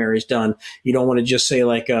that primary is done. You don't want to just say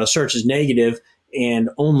search is negative and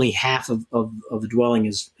only half of the dwelling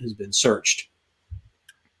has been searched.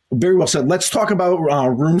 Very well said. Let's talk about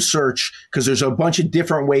room search, because there's a bunch of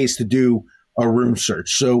different ways to do a room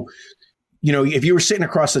search. So, if you were sitting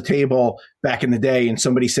across the table back in the day and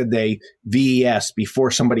somebody said they VES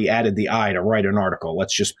before somebody added the I to write an article,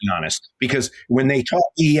 let's just be honest, because when they taught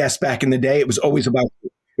VES back in the day, it was always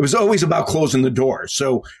about closing the door.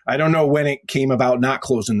 So I don't know when it came about not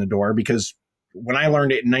closing the door, because when I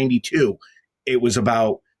learned it in 92, it was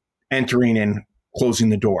about entering and closing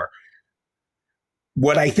the door.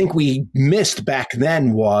 What I think we missed back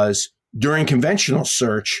then was during conventional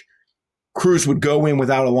search, crews would go in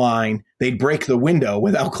without a line. They'd break the window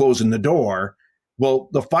without closing the door. Well,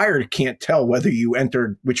 the fire can't tell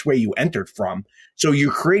which way you entered from. So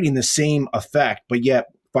you're creating the same effect, but yet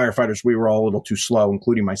firefighters, we were all a little too slow,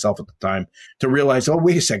 including myself at the time, to realize, oh,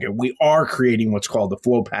 wait a second, we are creating what's called the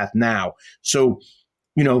flow path now. So,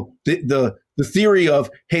 the theory of,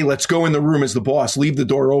 hey, let's go in the room as the boss, leave the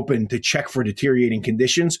door open to check for deteriorating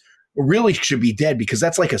conditions really should be dead, because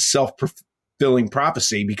that's like a self-fulfilling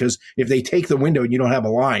prophecy. Because if they take the window and you don't have a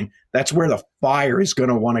line, that's where the fire is going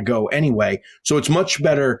to want to go anyway. So it's much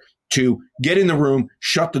better to get in the room,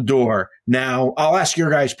 shut the door. Now, I'll ask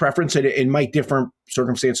your guys' preference, and it might different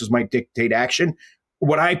circumstances might dictate action.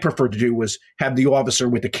 What I prefer to do was have the officer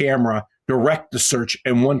with the camera direct the search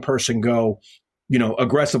and one person go,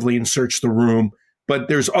 aggressively and search the room. But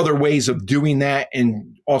there's other ways of doing that.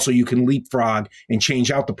 And also you can leapfrog and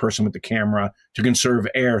change out the person with the camera to conserve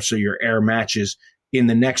air, so your air matches in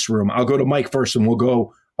the next room. I'll go to Mike first, and we'll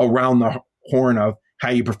go around the horn of how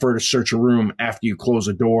you prefer to search a room after you close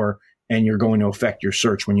a door and you're going to affect your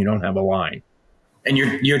search when you don't have a line. And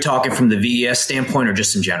you're talking from the VES standpoint or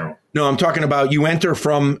just in general? No, I'm talking about you enter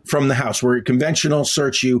from the house. Where conventional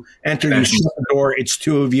search, you enter, you shut the door. It's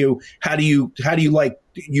two of you. How do you like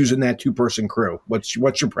using that 2-person crew? What's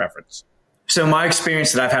your preference? So my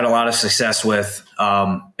experience that I've had a lot of success with,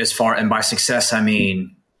 and by success, I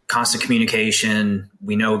mean constant communication.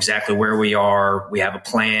 We know exactly where we are. We have a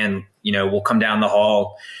plan. We'll come down the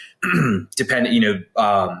hall, the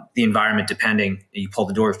environment depending. You pull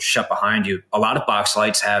the door shut behind you. A lot of box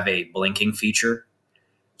lights have a blinking feature.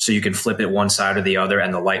 So you can flip it one side or the other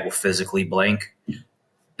and the light will physically blink.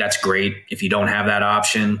 That's great. If you don't have that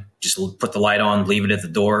option, just put the light on, leave it at the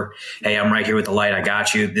door. Hey, I'm right here with the light. I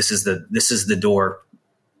got you. This is the door.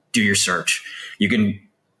 Do your search. You can,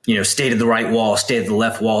 stay to the right wall, stay to the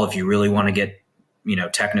left wall if you really want to get,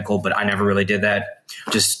 technical, but I never really did that.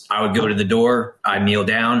 I would go to the door. I'd kneel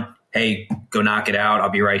down. Hey, go knock it out. I'll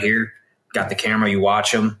be right here. Got the camera. You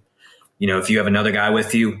watch them. If you have another guy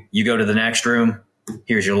with you, you go to the next room.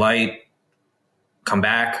 Here's your light. Come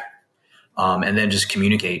back. And then just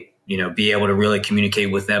communicate, be able to really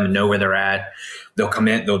communicate with them and know where they're at. They'll come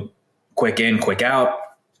in, they'll quick in, quick out.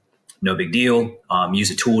 No big deal. Use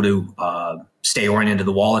a tool to stay oriented to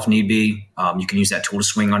the wall if need be. You can use that tool to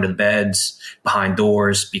swing under the beds, behind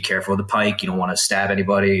doors. Be careful of the pike. You don't want to stab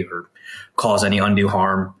anybody or cause any undue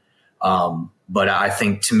harm. But I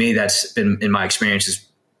think to me, that's been, in my experience, is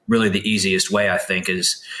really the easiest way, I think,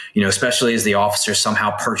 is, especially as the officer,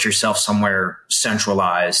 somehow perch yourself somewhere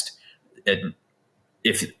centralized,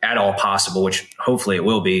 if at all possible, which hopefully it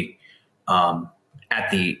will be,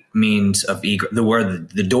 at the means of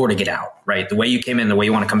the door to get out, right? The way you came in, the way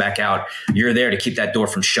you want to come back out, you're there to keep that door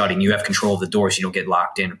from shutting. You have control of the door so you don't get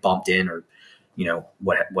locked in or bumped in or,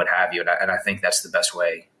 what have you. And I think that's the best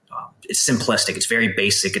way. It's simplistic. It's very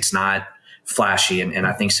basic. It's not flashy. And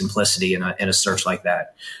I think simplicity in a search like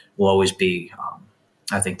that will always be,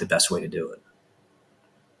 I think, the best way to do it.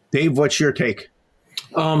 Dave, what's your take?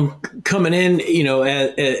 Coming in,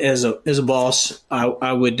 as a boss,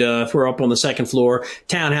 I would, if we're up on the second floor,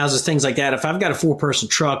 townhouses, things like that. If I've got a 4-person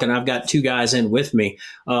truck and I've got 2 guys in with me,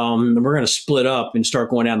 we're going to split up and start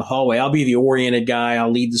going down the hallway. I'll be the oriented guy.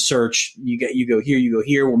 I'll lead the search. You go here, you go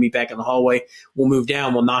here. We'll meet back in the hallway. We'll move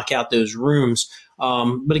down. We'll knock out those rooms.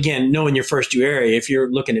 But again, knowing your first due area, if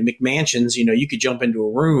you're looking at McMansions, you could jump into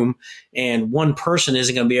a room and one person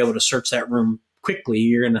isn't going to be able to search that room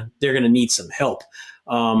quickly. They're going to need some help.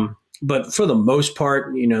 But for the most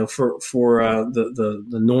part, for the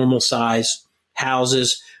normal size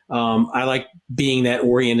houses, I like being that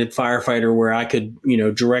oriented firefighter where I could,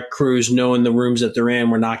 direct crews, knowing the rooms that they're in.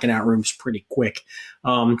 We're knocking out rooms pretty quick.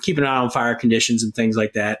 Keep an eye on fire conditions and things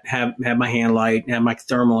like that. Have my hand light, have my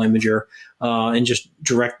thermal imager, and just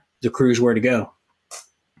direct the crews where to go.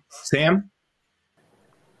 Sam?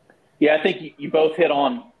 Yeah, I think you both hit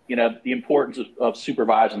on, the importance of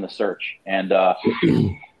supervising the search, and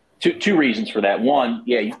two reasons for that. One,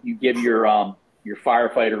 you give your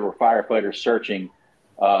firefighter or firefighter searching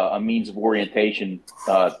a means of orientation.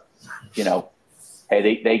 Hey,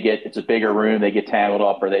 they get, it's a bigger room, they get tangled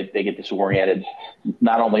up or they get disoriented.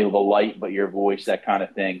 Not only the light, but your voice, that kind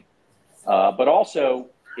of thing. But also,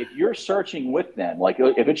 if you're searching with them, like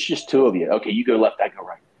if it's just 2 of you, okay, you go left, I go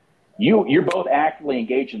right. You're both actively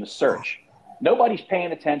engaged in the search. Nobody's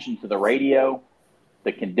paying attention to the radio,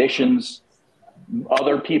 the conditions,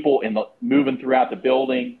 other people moving throughout the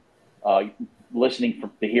building, listening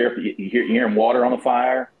to hear if you're hearing water on the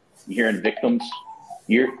fire, you're hearing victims.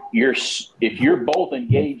 If you're both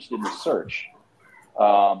engaged in the search,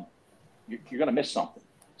 you're going to miss something.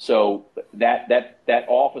 So that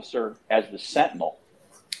officer as the sentinel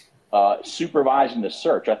supervising the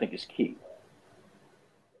search, I think, is key.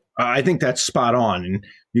 I think that's spot on. And,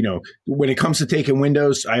 when it comes to taking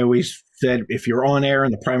windows, I always said if you're on air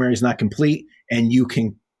and the primary is not complete and you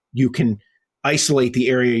can isolate the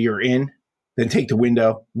area you're in, then take the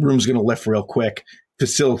window. Room's going to lift real quick,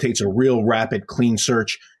 facilitates a real rapid, clean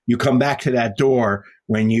search. You come back to that door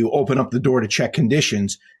when you open up the door to check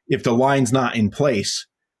conditions. If the line's not in place,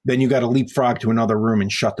 then you got to leapfrog to another room and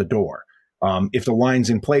shut the door. If the line's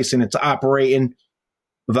in place and it's operating,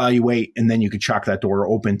 evaluate, and then you could chalk that door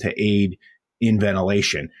open to aid in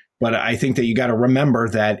ventilation. But I think that you got to remember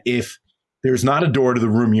that if there's not a door to the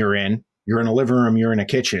room you're in a living room, you're in a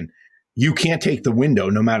kitchen, you can't take the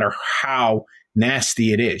window no matter how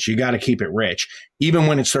nasty it is. You got to keep it rich. Even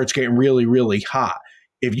when it starts getting really, really hot,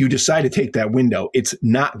 if you decide to take that window, it's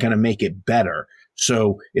not going to make it better.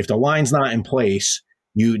 So if the line's not in place,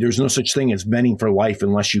 there's no such thing as venting for life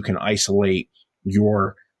unless you can isolate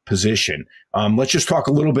your position. Let's just talk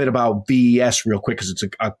a little bit about VES real quick, because it's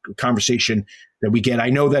a conversation that we get. I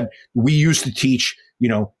know that we used to teach,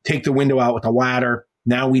 take the window out with a ladder,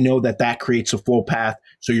 Now we know that creates a flow path,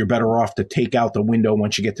 so you're better off to take out the window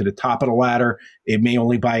once you get to the top of the ladder. It may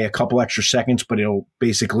only buy a couple extra seconds, but it'll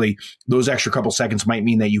basically, those extra couple seconds might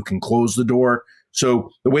mean that you can close the door. So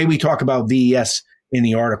the way we talk about VES in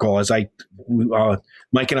the article is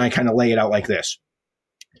Mike and I kind of lay it out like this.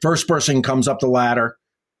 First person comes up the ladder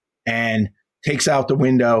and takes out the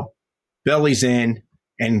window, bellies in,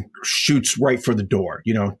 and shoots right for the door,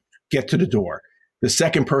 get to the door. The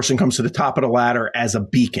second person comes to the top of the ladder as a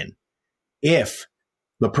beacon. If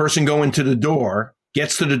the person going to the door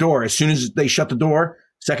gets to the door, as soon as they shut the door,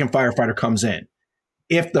 second firefighter comes in.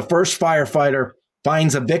 If the first firefighter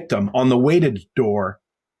finds a victim on the way to the door,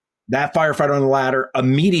 that firefighter on the ladder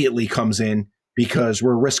immediately comes in because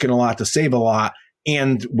we're risking a lot to save a lot.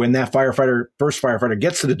 And when that first firefighter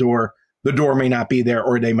gets to the door may not be there,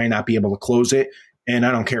 or they may not be able to close it. And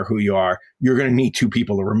I don't care who you are, you're going to need two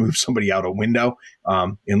people to remove somebody out a window,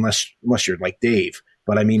 unless you're like Dave.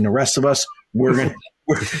 But I mean, the rest of us, it's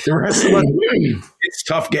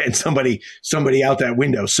tough getting somebody out that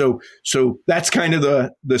window. So that's kind of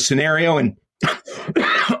the scenario. And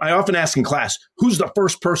I often ask in class, who's the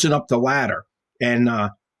first person up the ladder? And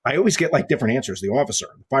I always get like different answers. The officer,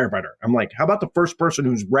 the firefighter. I'm like, how about the first person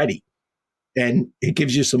who's ready? And it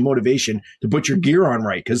gives you some motivation to put your gear on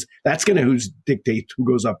right, because that's going to dictate who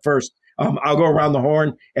goes up first. I'll go around the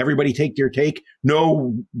horn. Everybody take your take.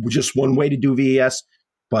 No, just one way to do VES,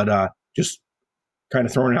 but just kind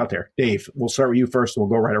of throwing it out there. Dave, we'll start with you first. We'll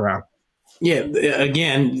go right around. Yeah,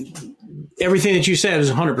 again, everything that you said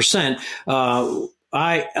is 100%.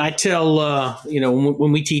 I tell,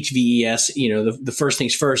 when we teach VES, the first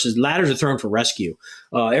things first is ladders are thrown for rescue.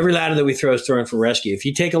 Every ladder that we throw is thrown for rescue. If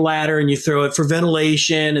you take a ladder and you throw it for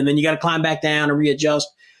ventilation and then you got to climb back down and readjust,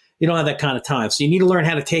 you don't have that kind of time. So you need to learn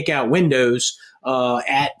how to take out windows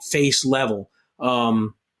at face level.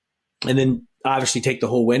 And then obviously take the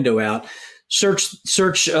whole window out. Search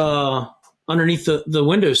underneath the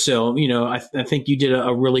windowsill. I think you did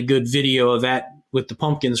a really good video of that with the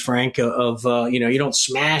pumpkins, Frank, you don't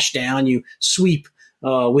smash down, you sweep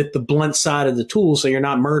with the blunt side of the tool so you're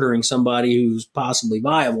not murdering somebody who's possibly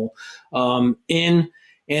viable.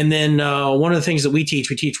 And then one of the things that we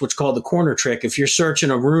teach what's called the corner trick. If you're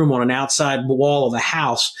searching a room on an outside wall of a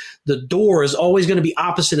house, the door is always going to be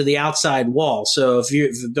opposite of the outside wall. So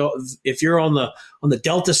if you're on the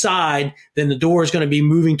Delta side, then the door is going to be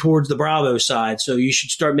moving towards the Bravo side. So you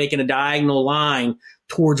should start making a diagonal line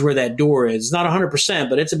towards where that door is. It's not 100%,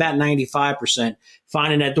 but it's about 95%.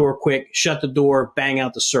 Finding that door quick, shut the door, bang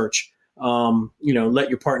out the search. Let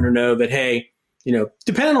your partner know that, hey,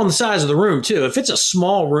 depending on the size of the room too. If it's a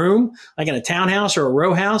small room, like in a townhouse or a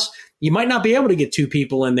row house, you might not be able to get two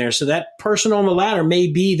people in there. So that person on the ladder may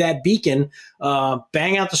be that beacon.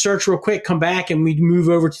 Bang out the search real quick, come back, and we move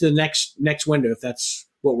over to the next window if that's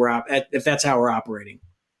what if that's how we're operating.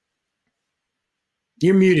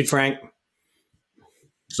 You're muted, Frank.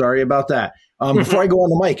 Sorry about that. Before I go on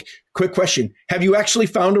the mic, quick question. Have you actually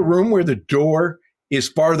found a room where the door is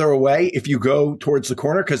farther away if you go towards the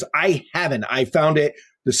corner? Because I haven't. I found it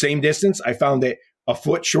the same distance. I found it a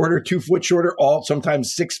foot shorter, 2 foot shorter, all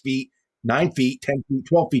sometimes 6 feet, 9 feet, 10 feet,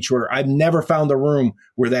 12 feet shorter. I've never found a room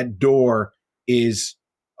where that door is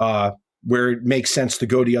where it makes sense to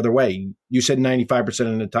go the other way. You said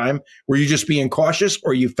 95% of the time. Were you just being cautious,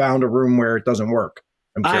 or you found a room where it doesn't work?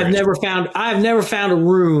 I've never found a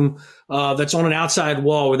room that's on an outside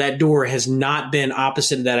wall where that door has not been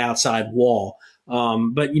opposite of that outside wall.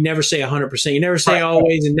 But you never say 100%. You never say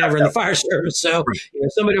always and never in the fire service. So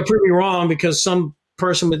somebody will prove me wrong because some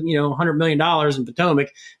person with $100 million in Potomac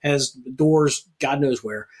has doors God knows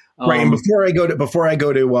where. Right. And before I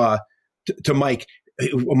go to Mike,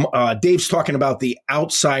 Dave's talking about the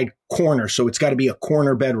outside corner. So it's got to be a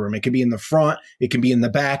corner bedroom. It can be in the front, it can be in the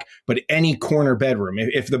back, but any corner bedroom.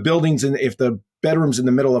 If the bedroom's in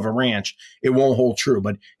the middle of a ranch, it won't hold true.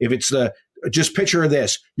 But if it's just picture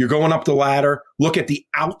this, you're going up the ladder, look at the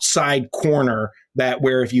outside corner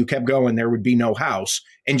where if you kept going, there would be no house.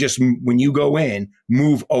 And just when you go in,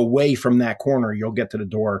 move away from that corner, you'll get to the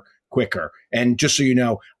door quicker. And just so you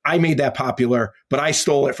know, I made that popular, but I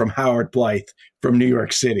stole it from Howard Blythe from New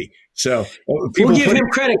York City. So we'll give him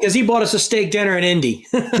credit because he bought us a steak dinner in Indy.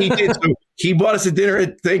 He did. So he bought us a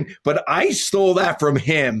dinner thing, but I stole that from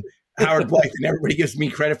him, Howard Blythe, and everybody gives me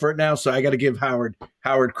credit for it now. So I got to give Howard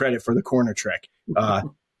credit for the corner trick.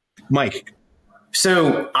 Mike.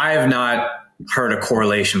 So I have not heard a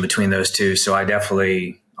correlation between those two. So I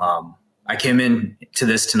definitely, I came in to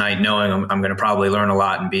this tonight knowing I'm going to probably learn a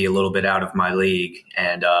lot and be a little bit out of my league.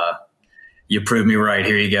 And you proved me right.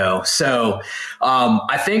 Here you go. So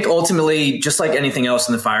I think ultimately, just like anything else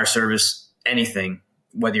in the fire service, anything,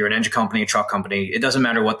 whether you're an engine company, a truck company, it doesn't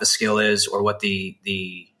matter what the skill is or what the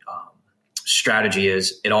strategy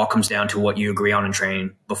is. It all comes down to what you agree on and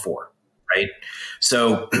train before, right?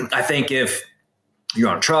 So I think if you're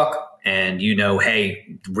on a truck and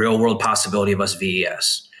hey, real world possibility of us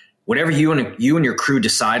VES, whatever you and your crew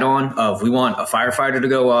decide on, of we want a firefighter to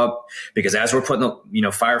go up, because as we're putting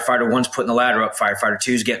firefighter 1's putting the ladder up, firefighter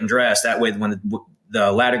 2's getting dressed. That way, when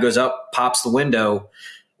the ladder goes up, pops the window,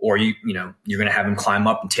 or you're going to have him climb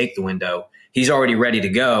up and take the window, he's already ready to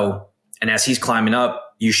go. And as he's climbing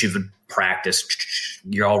up, you should practice.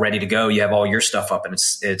 You're all ready to go. You have all your stuff up, and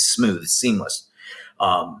it's smooth, it's seamless.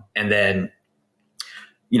 And then,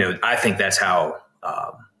 I think that's how,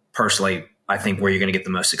 personally, I think where you're going to get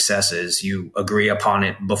the most success is you agree upon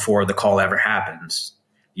it before the call ever happens.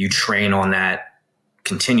 You train on that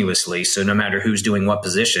continuously. So no matter who's doing what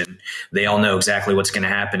position, they all know exactly what's going to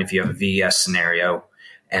happen if you have a VES scenario.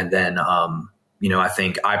 And then,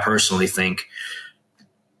 I personally think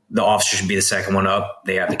the officer should be the second one up.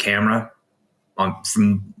 They have the camera.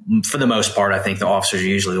 For the most part, I think the officers are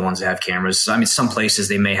usually the ones that have cameras. I mean, some places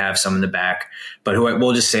they may have some in the back, but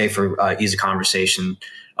we'll just say for ease of conversation,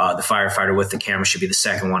 the firefighter with the camera should be the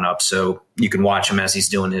second one up. So you can watch him as he's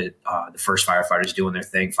doing it. The first firefighter's doing their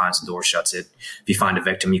thing, finds the door, shuts it. If you find a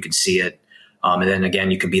victim, you can see it. And then again,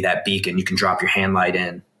 you can be that beacon. You can drop your hand light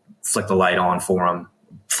in, flick the light on for them.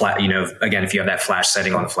 Again, if you have that flash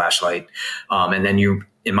setting on the flashlight. And then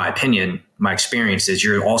in my opinion, my experience is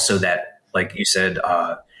you're also that, like you said,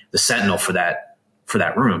 the sentinel for that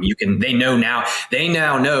room. They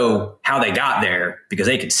now know how they got there because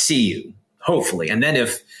they can see you, hopefully. And then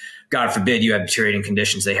if, God forbid, you have deteriorating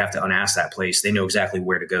conditions, they have to unask that place. They know exactly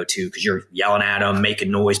where to go to because you're yelling at them,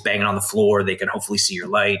 making noise, banging on the floor. They can hopefully see your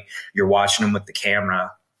light. You're watching them with the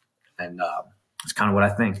camera. And it's kind of what I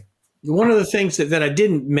think. One of the things that I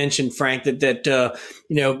didn't mention, Frank, that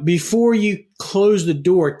before you close the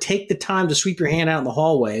door, take the time to sweep your hand out in the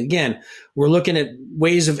hallway. Again, we're looking at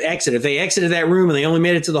ways of exit. If they exited that room and they only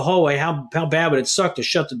made it to the hallway, how bad would it suck to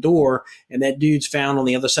shut the door and that dude's found on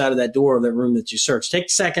the other side of that door of that room that you searched? Take a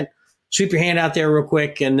second, sweep your hand out there real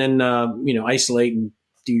quick, and then isolate and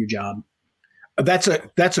do your job. That's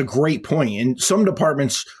a great point. And some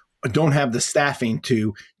departments don't have the staffing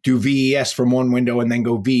to do VES from one window and then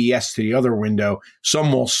go VES to the other window.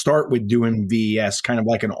 Some will start with doing VES, kind of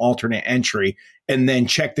like an alternate entry, and then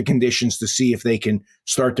check the conditions to see if they can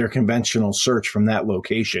start their conventional search from that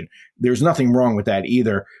location. There's nothing wrong with that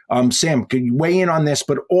either. Sam, could you weigh in on this?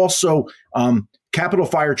 But also Capital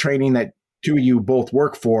Fire Training that two of you both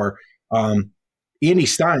work for, Andy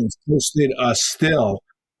Steins posted a still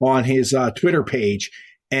on his Twitter page,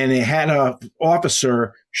 and it had an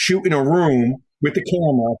officer shoot in a room with the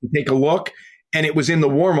camera to take a look, and it was in the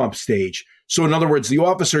warm-up stage. So in other words, the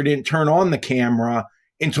officer didn't turn on the camera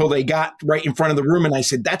until they got right in front of the room. And I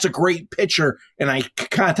said, that's a great picture. And I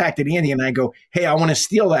contacted Andy and I go, hey, I want to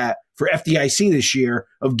steal that for FDIC this year,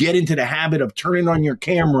 of get into the habit of turning on your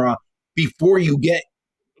camera before you get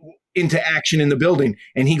into action in the building.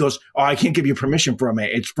 And he goes, oh, I can't give you permission from it.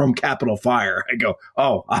 It's from Capital Fire. I go,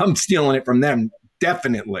 oh, I'm stealing it from them.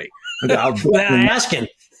 Definitely. I'm asking.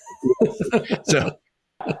 So,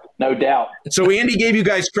 no doubt. So Andy gave you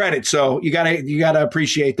guys credit. So you gotta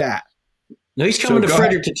appreciate that. No, he's coming to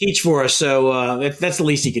Frederick to teach for us. So that's the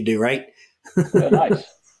least he could do, right? Yeah, nice.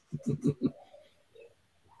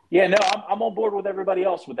 Yeah, no, I'm on board with everybody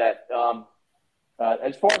else with that.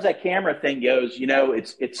 As far as that camera thing goes,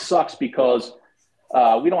 it sucks because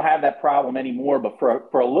we don't have that problem anymore. But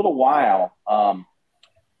for a little while,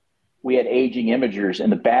 we had aging imagers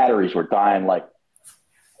and the batteries were dying like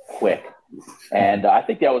quick. And I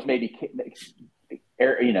think that was maybe,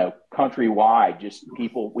 countrywide, just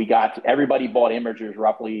everybody bought imagers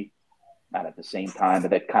roughly, not at the same time, but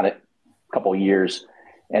that kind of couple of years.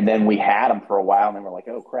 And then we had them for a while and then we're like,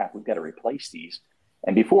 oh crap, we've got to replace these.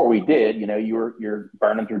 And before we did, you're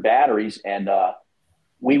burning through batteries, and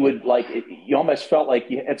we would you almost felt like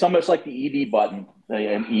it's almost like the EB button,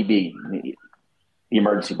 the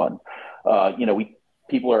emergency button.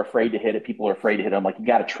 People are afraid to hit it. People are afraid to hit it. I'm like, you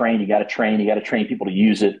got to train people to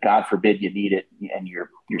use it. God forbid you need it, and you're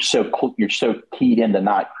so keyed into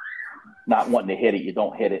not wanting to hit it, you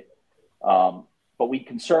don't hit it. But we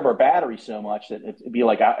conserve our battery so much that it'd be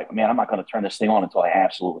like, I'm not going to turn this thing on until I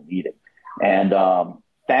absolutely need it. And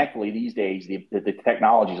thankfully, these days the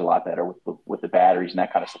technology is a lot better with the batteries and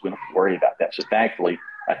that kind of stuff. We don't have to worry about that. So thankfully,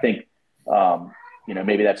 I think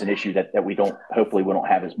maybe that's an issue that we don't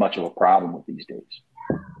have as much of a problem with these days.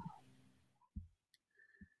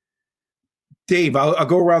 Dave, I'll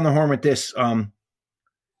go around the horn with this.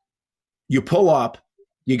 You pull up,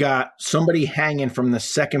 you got somebody hanging from the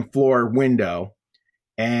second floor window,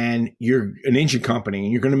 and you're an engine company,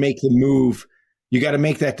 and you're going to make the move. You got to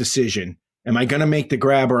make that decision. Am I going to make the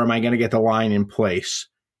grab, or am I going to get the line in place?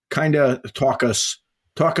 Kind of talk us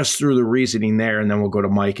through the reasoning there, and then we'll go to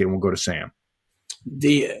Mike and we'll go to Sam.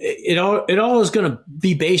 It all is going to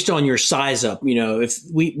be based on your size up. If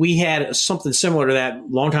we had something similar to that a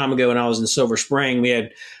long time ago when I was in Silver Spring, we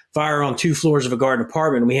had fire on 2 floors of a garden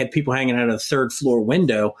apartment, and we had people hanging out of the 3rd floor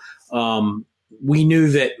window. We knew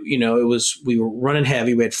that, we were running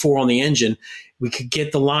heavy. We had 4 on the engine. We could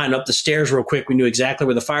get the line up the stairs real quick. We knew exactly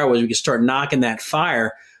where the fire was. We could start knocking that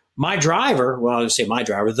fire. The driver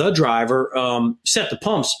set the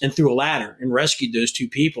pumps and threw a ladder and rescued those 2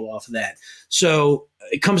 people off of that. So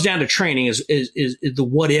it comes down to training is the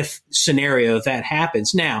what if scenario if that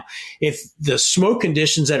happens. Now, if the smoke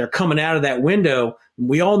conditions that are coming out of that window,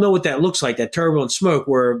 we all know what that looks like, that turbulent smoke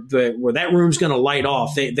where that room's going to light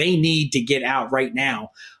off. They need to get out right now.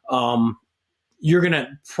 You're going to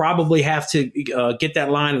probably have to get that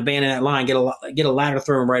line, abandon that line, get a ladder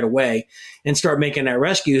thrown right away, and start making that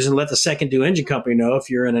rescues, and let the second due engine company know if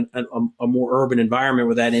you're in a more urban environment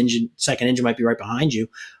where that second engine might be right behind you.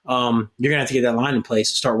 You're going to have to get that line in place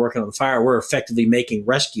and start working on the fire. We're effectively making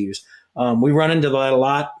rescues. We run into that a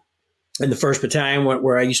lot in the 1st Battalion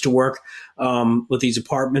where I used to work with these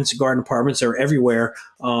apartments, garden apartments. They're everywhere.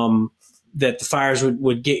 That the fires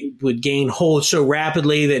would gain hold so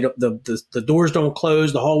rapidly that the doors don't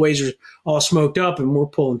close, the hallways are all smoked up, and we're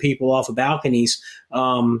pulling people off of balconies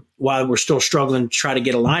while we're still struggling to try to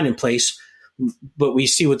get a line in place. But we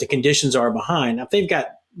see what the conditions are behind. Now, if they've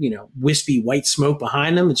got wispy white smoke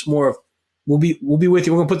behind them, it's more of we'll be with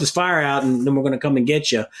you. We're going to put this fire out, and then we're going to come and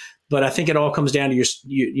get you. But I think it all comes down to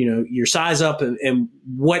your size up and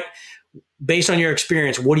what, based on your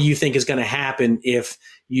experience, what do you think is going to happen if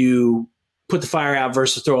you put the fire out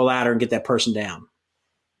versus throw a ladder and get that person down?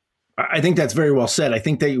 I think that's very well said. I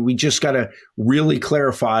think that we just got to really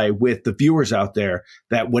clarify with the viewers out there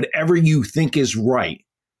that whatever you think is right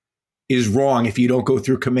is wrong if you don't go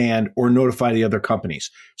through command or notify the other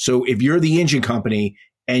companies. So if you're the engine company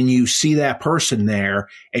and you see that person there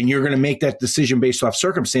and you're going to make that decision based off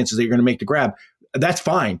circumstances that you're going to make the grab, that's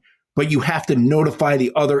fine. But you have to notify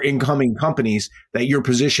the other incoming companies that your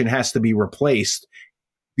position has to be replaced,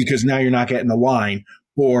 because now you're not getting the line,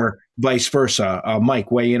 or vice versa.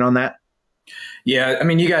 Mike, weigh in on that? Yeah, I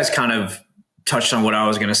mean, you guys kind of touched on what I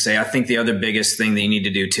was going to say. I think the other biggest thing that you need to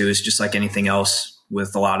do too is just like anything else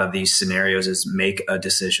with a lot of these scenarios is make a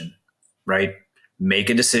decision, right? Make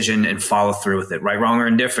a decision and follow through with it. Right, wrong, or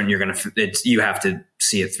indifferent, you have to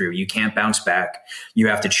see it through. You can't bounce back. You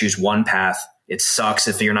have to choose one path. It sucks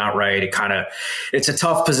if you're not right. It's a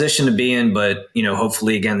tough position to be in, but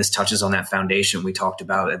hopefully again, this touches on that foundation we talked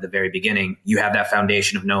about at the very beginning. You have that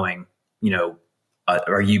foundation of knowing,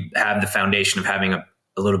 or you have the foundation of having a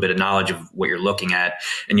little bit of knowledge of what you're looking at,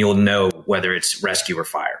 and you'll know whether it's rescue or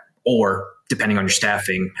fire, or depending on your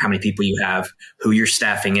staffing, how many people you have, who your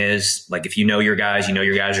staffing is. Like if you know your guys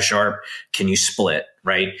are sharp, can you split,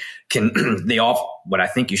 right? What I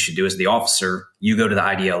think you should do is the officer, you go to the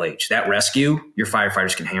IDLH. That rescue, your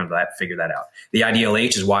firefighters can handle that, figure that out. The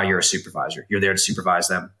IDLH is why you're a supervisor. You're there to supervise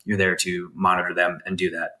them. You're there to monitor them and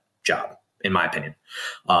do that job, in my opinion.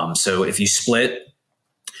 So if you split,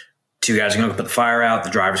 2 guys are going to put the fire out. The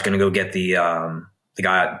driver's going to go get the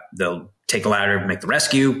guy. They'll take a ladder, make the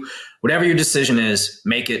rescue. Whatever your decision is,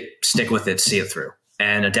 make it, stick with it, see it through,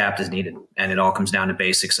 and adapt as needed. And it all comes down to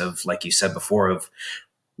basics of, like you said before, of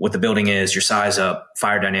what the building is, your size up,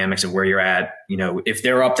 fire dynamics of where you're at. If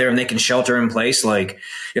they're up there and they can shelter in place, like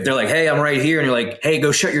if they're like, hey, I'm right here, and you're like, hey,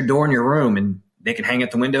 go shut your door in your room, and they can hang at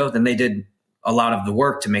the window, then they did a lot of the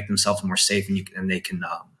work to make themselves more safe, and they can,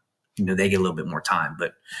 they get a little bit more time.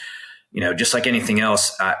 But, just like anything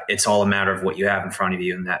else, it's all a matter of what you have in front of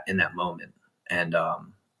you in that moment. And,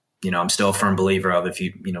 I'm still a firm believer of if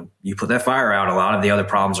you put that fire out, a lot of the other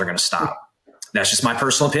problems are going to stop. That's just my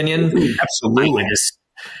personal opinion. Absolutely.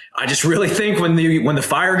 I just really think when the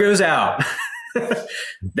fire goes out,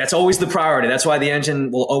 that's always the priority. That's why the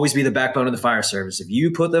engine will always be the backbone of the fire service. If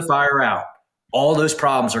you put the fire out, all those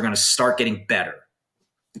problems are going to start getting better.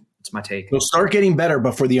 That's my take. They'll start getting better,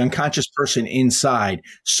 but for the unconscious person inside,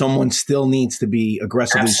 someone still needs to be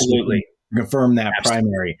aggressively absolutely confirm that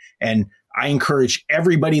primary. And I encourage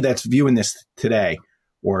everybody that's viewing this today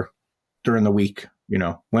or during the week,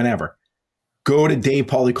 whenever, go to Dave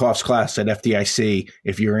Polikoff's class at FDIC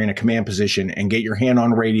if you're in a command position, and get your hand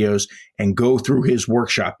on radios and go through his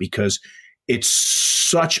workshop, because it's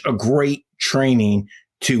such a great training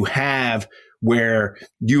to have where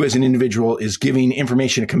you as an individual is giving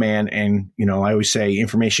information to command. And, I always say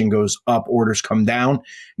information goes up, orders come down.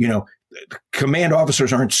 Command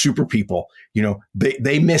officers aren't super people.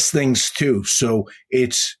 They miss things too. So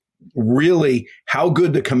it's really how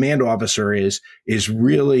good the command officer is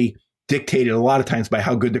really dictated a lot of times by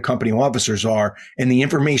how good the company officers are and the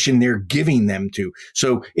information they're giving them to.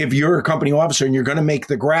 So if you're a company officer and you're going to make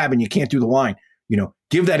the grab and you can't do the line,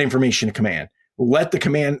 give that information to command. Let the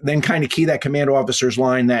command then kind of key that command officer's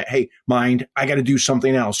line that, hey, mind, I got to do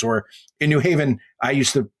something else. Or in New Haven, I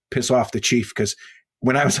used to piss off the chief because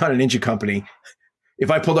when I was on an engine company, if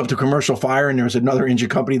I pulled up to commercial fire and there was another engine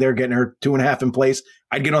company there getting her 2.5 in place,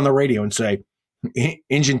 I'd get on the radio and say,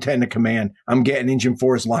 engine 10 to command, I'm getting engine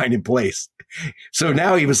 4's line in place. So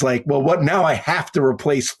now he was like, well, what? Now I have to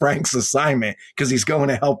replace Frank's assignment because he's going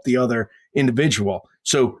to help the other individual.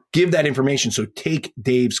 So give that information. So take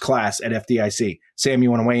Dave's class at FDIC. Sam, you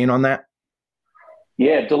want to weigh in on that?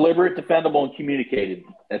 Yeah, deliberate, defendable, and communicated.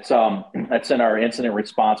 That's in our incident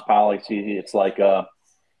response policy. It's like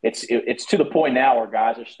it's to the point now where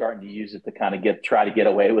guys are starting to use it to kind of try to get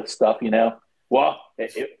away with stuff. Well,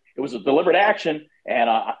 it was a deliberate action, and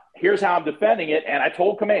here's how I'm defending it, and I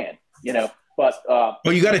told command. But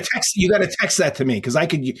well, you got to text that to me because I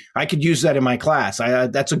could use that in my class.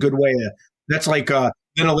 That's a good way to. That's like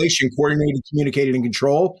ventilation, coordinated, communicated, and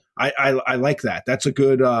control. I like that. That's a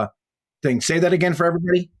good thing. Say that again for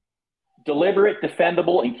everybody. Deliberate,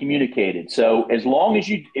 defendable, and communicated. So as long as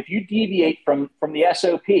if you deviate from the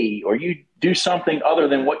SOP or you do something other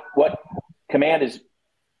than what command is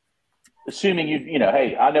assuming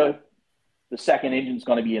hey, I know the second engine's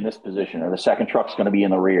going to be in this position or the second truck's going to be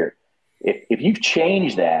in the rear. If you've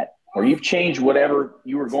changed that or you've changed whatever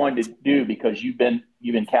you were going to do because you've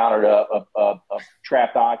encountered a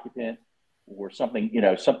trapped occupant or something,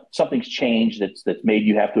 something's changed that's made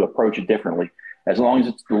you have to approach it differently. As long as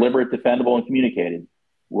it's deliberate, defendable, and communicated,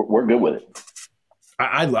 we're good with it.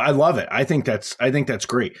 I love it. I think that's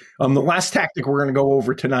great. The last tactic we're going to go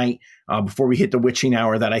over tonight before we hit the witching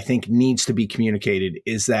hour that I think needs to be communicated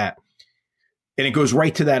is that, and it goes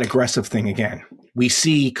right to that aggressive thing again. We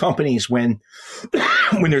see companies when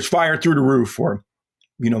there's fire through the roof or,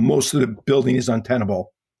 most of the building is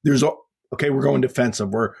untenable. Okay, we're going defensive.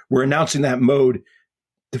 We're announcing that mode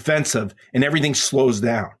defensive and everything slows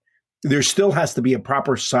down. There still has to be a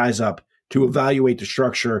proper size up to evaluate the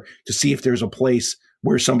structure to see if there's a place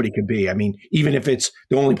where somebody could be. I mean, even if it's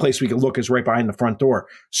the only place we can look is right behind the front door,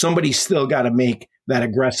 somebody's still got to make that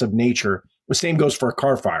aggressive nature. The same goes for a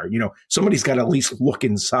car fire. Somebody's got to at least look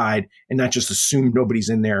inside and not just assume nobody's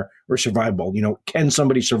in there or survivable. Can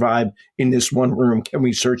somebody survive in this one room? Can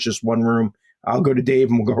we search this one room? I'll go to Dave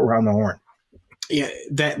and we'll go around the horn. Yeah,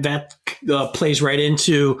 that plays right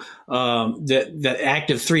into that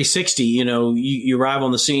active 360. You arrive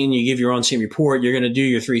on the scene, you give your on-scene report, you're going to do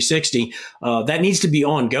your 360. That needs to be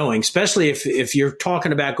ongoing, especially if you're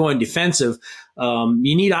talking about going defensive.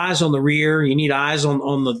 You need eyes on the rear. You need eyes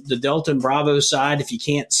on the Delta and Bravo side. If you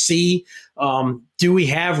can't see, do we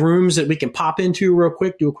have rooms that we can pop into real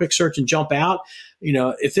quick, do a quick search and jump out?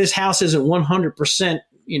 If this house isn't 100%,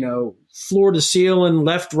 floor to ceiling,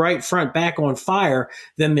 left, right, front, back on fire,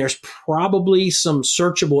 then there's probably some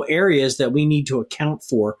searchable areas that we need to account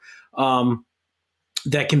for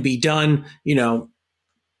that can be done,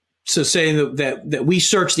 so saying that we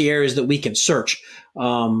search the areas that we can search.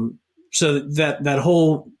 So that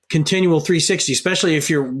whole continual 360, especially if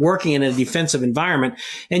you're working in a defensive environment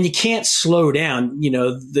and you can't slow down,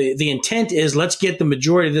 the intent is let's get the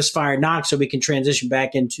majority of this fire knocked so we can transition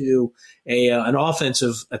back into an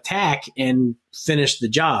offensive attack and finish the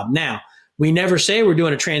job. Now, we never say we're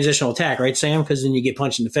doing a transitional attack, right, Sam? Because then you get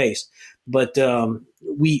punched in the face. But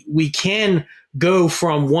we can go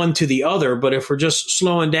from one to the other. But if we're just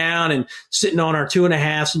slowing down and sitting on our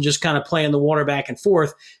 2.5s and just kind of playing the water back and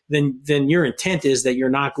forth, then your intent is that you're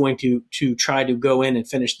not going to try to go in and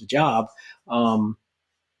finish the job. So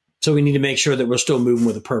we need to make sure that we're still moving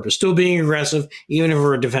with a purpose, still being aggressive, even if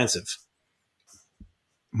we're defensive.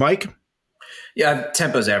 Mike? Yeah,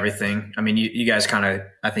 tempo's everything. I mean, you guys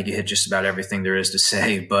I think you hit just about everything there is to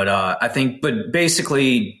say, but but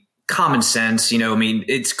basically common sense,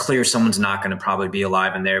 it's clear someone's not going to probably be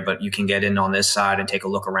alive in there, but you can get in on this side and take a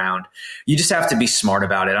look around. You just have to be smart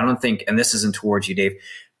about it. I don't think, and this isn't towards you, Dave,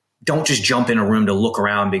 don't just jump in a room to look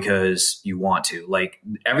around because you want to. Like,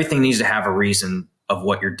 everything needs to have a reason of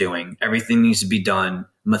what you're doing. Everything needs to be done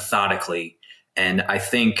methodically. And I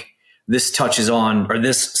think this touches on, or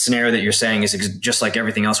this scenario that you're saying is just like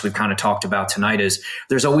everything else we've kind of talked about tonight, is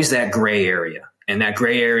there's always that gray area. And that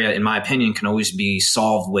gray area, in my opinion, can always be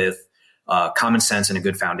solved with common sense and a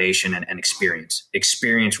good foundation and experience.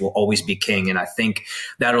 Experience will always be king. And I think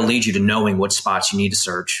that'll lead you to knowing what spots you need to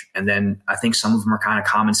search. And then I think some of them are kind of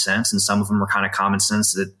common sense, and some of them are kind of common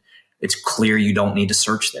sense that it's clear you don't need to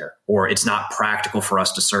search there, or it's not practical for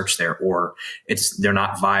us to search there, or they're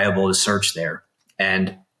not viable to search there.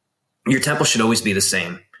 And your tempo should always be the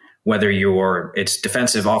same, whether it's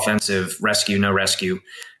defensive, offensive, rescue, no rescue.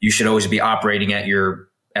 You should always be operating at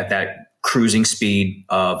that cruising speed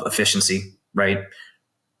of efficiency, right?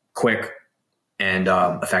 Quick and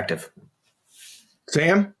effective.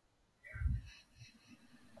 Sam?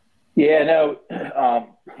 Yeah, no,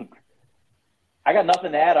 I got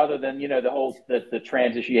nothing to add other than, the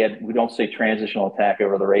transition. We don't say transitional attack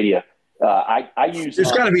over the radio. I use.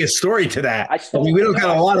 There's got to be a story to that. We don't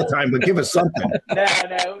got a lot of time, but give us something.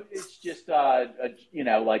 No, it's just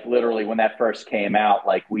like literally when that first came out,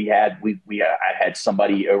 like I had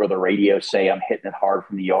somebody over the radio say I'm hitting it hard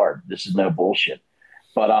from the yard. This is no bullshit.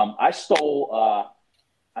 But I stole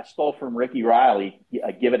from Ricky Riley.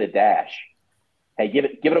 Give it a dash. Hey, give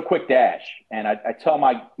it a quick dash. And I tell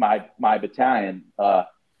my battalion,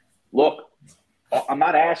 look, I'm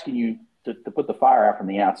not asking you to put the fire out from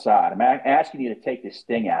the outside. I'm asking you to take this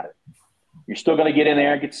sting out of it. You're still going to get in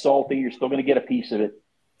there and get salty. You're still going to get a piece of it.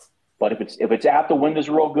 But if it's out the windows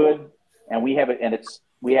real good, and we have it, and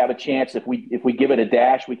we have a chance, if we give it a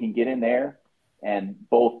dash, we can get in there and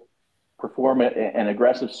both perform an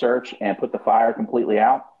aggressive search and put the fire completely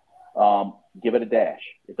out. Give it a dash.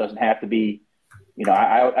 It doesn't have to be,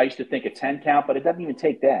 I used to think a 10 count, but it doesn't even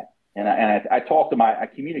take that. And I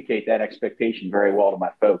communicate that expectation very well to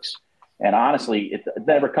my folks. And honestly, it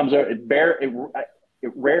never comes over.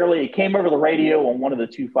 It rarely came over the radio on one of the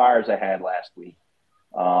two fires I had last week.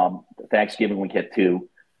 Thanksgiving we had two,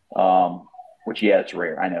 which it's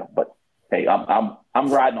rare, I know. But hey, I'm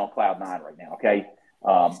riding on cloud nine right now. Okay,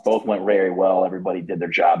 both went very well. Everybody did their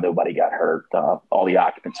job. Nobody got hurt. All the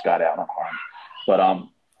occupants got out unharmed. But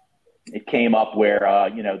it came up where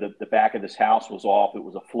the back of this house was off. It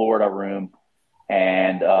was a Florida room,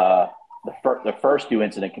 and the first two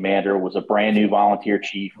incident commander was a brand new volunteer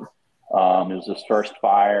chief. It was his first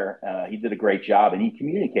fire. He did a great job, and he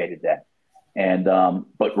communicated that. And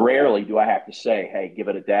but rarely do I have to say, "Hey, give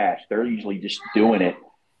it a dash." They're usually just doing it.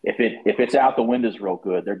 If it's out the windows real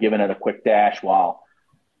good, they're giving it a quick dash while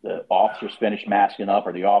the officers finish masking up,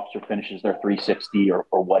 or the officer finishes their 360 or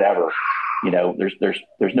whatever.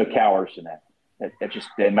 There's no cowardice in that. That just,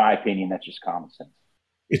 in my opinion, that's just common sense.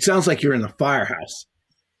 It sounds like you're in the firehouse.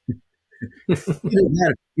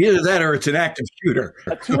 Either that or it's an active shooter.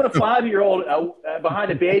 A 2 and a 5-year-old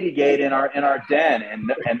behind a baby gate in our den,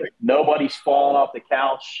 and nobody's falling off the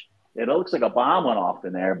couch. It looks like a bomb went off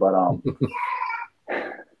in there, but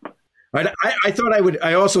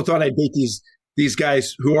I also thought I'd bait these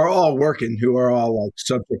guys who are all working, who are all like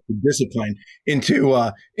subject to discipline into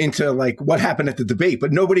like what happened at the debate,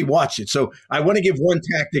 but nobody watched it. So I want to give one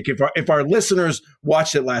tactic. If our listeners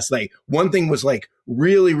watched it last night, one thing was like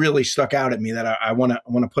really, really stuck out at me that I want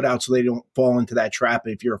to put out so they don't fall into that trap.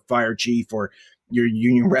 If you're a fire chief or you're a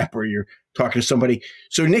union rep or you're talking to somebody.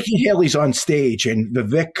 So Nikki Haley's on stage, and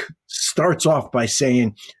Vivek starts off by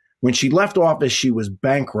saying when she left office, she was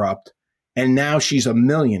bankrupt, and now she's a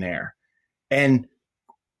millionaire. And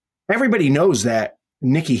everybody knows that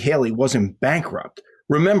Nikki Haley wasn't bankrupt.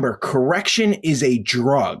 Remember, correction is a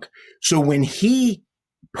drug. So when he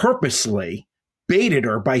purposely baited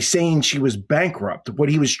her by saying she was bankrupt, what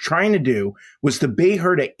he was trying to do was to bait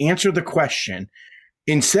her to answer the question.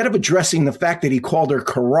 Instead of addressing the fact that he called her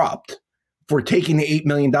corrupt for taking the $8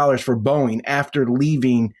 million for Boeing after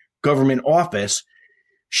leaving government office,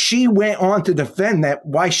 she went on to defend that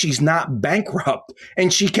why she's not bankrupt.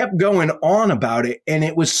 And she kept going on about it. And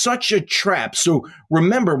it was such a trap. So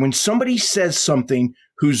remember, when somebody says something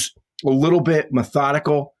who's a little bit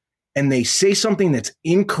methodical and they say something that's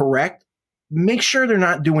incorrect, make sure they're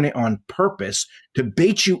not doing it on purpose to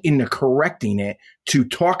bait you into correcting it, to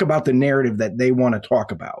talk about the narrative that they want to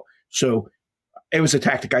talk about. So it was a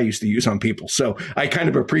tactic I used to use on people. So I kind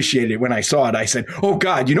of appreciated it when I saw it. I said, oh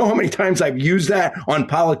God, you know how many times I've used that on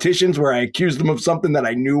politicians where I accused them of something that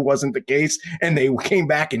I knew wasn't the case, and they came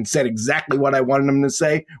back and said exactly what I wanted them to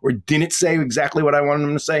say, or didn't say exactly what I wanted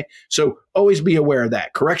them to say. So always be aware of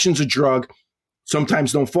that. Correction's a drug.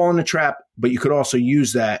 Sometimes don't fall in the trap, but you could also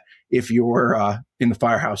use that if you're in the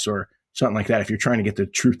firehouse or something like that. If you're trying to get the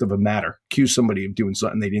truth of a matter, accuse somebody of doing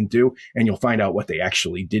something they didn't do, and you'll find out what they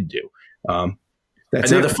actually did do.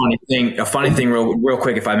 That's another funny thing, real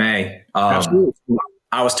quick, if I may. Absolutely.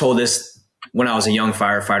 I was told this when I was a young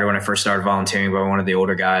firefighter, when I first started volunteering by one of the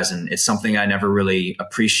older guys, and it's something I never really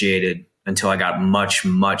appreciated until I got much,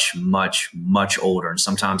 much, much, much older. And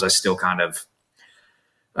sometimes I still kind of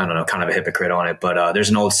a hypocrite on it. But there's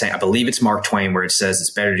an old saying, I believe it's Mark Twain, where it says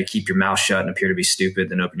it's better to keep your mouth shut and appear to be stupid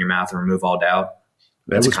than open your mouth and remove all doubt.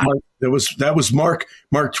 That was Mark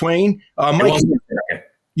Twain. Mike,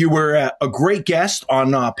 you were a great guest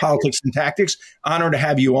on Politics and Tactics. Honor to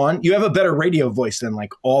have you on. You have a better radio voice than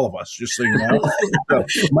like all of us, just so you know.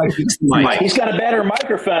 So, Mike, he's got a better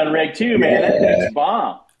microphone rig too, man. That's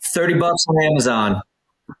bomb. $30 on Amazon.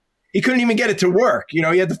 He couldn't even get it to work. You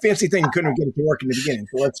know, he had the fancy thing, couldn't get it to work in the beginning.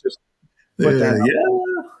 So let's just put that up.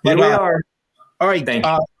 Here we are. All right. Thank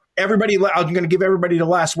you. Everybody, I'm going to give everybody the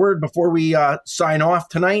last word before we sign off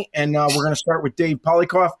tonight. And we're going to start with Dave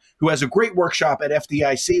Polikoff, who has a great workshop at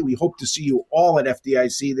FDIC. We hope to see you all at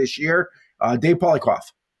FDIC this year. Dave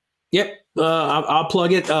Polikoff. Yep. I'll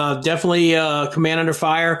plug it. Definitely Command Under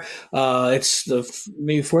Fire. It's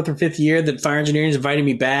maybe fourth or fifth year that Fire Engineering is inviting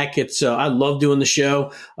me back. It's I love doing the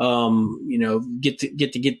show. Get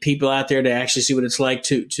to get people out there to actually see what it's like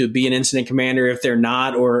to be an incident commander if they're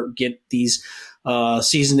not, or get these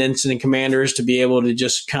seasoned incident commanders to be able to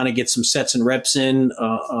just kind of get some sets and reps in,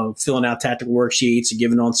 filling out tactical worksheets and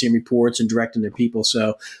giving on-scene reports and directing their people.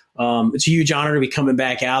 So it's a huge honor to be coming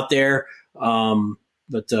back out there.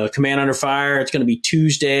 But Command Under Fire, it's going to be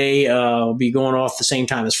Tuesday. I'll be going off the same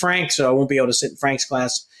time as Frank, so I won't be able to sit in Frank's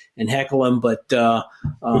class and heckle him. But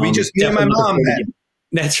we just me and my mom.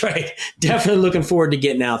 That's right. Definitely looking forward to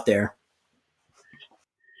getting out there.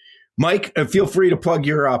 Mike, feel free to plug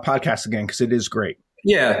your podcast again because it is great.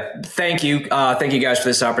 Yeah, thank you. Thank you guys for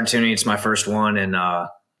this opportunity. It's my first one, and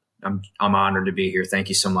I'm honored to be here. Thank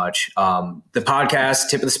you so much. The podcast,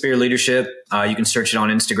 Tip of the Spear Leadership, you can search it on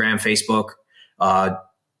Instagram, Facebook,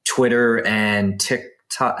 Twitter, and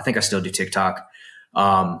TikTok. I think I still do TikTok.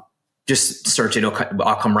 Just search it.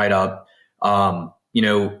 I'll come right up.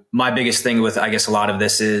 My biggest thing with, I guess, a lot of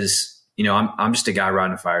this is, I'm just a guy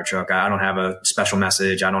riding a fire truck. I don't have a special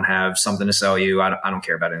message. I don't have something to sell you. I don't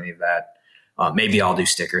care about any of that. Maybe I'll do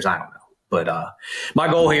stickers. I don't know. But my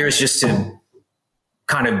goal here is just to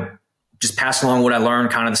kind of just pass along what I learned,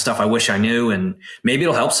 kind of the stuff I wish I knew, and maybe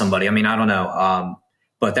it'll help somebody. I mean, I don't know.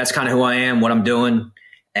 But that's kind of who I am, what I'm doing.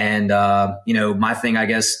 And, my thing, I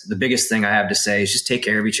guess, the biggest thing I have to say is just take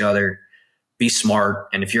care of each other, be smart.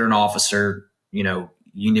 And if you're an officer, you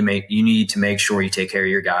need to make sure you take care of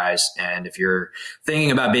your guys. And if you're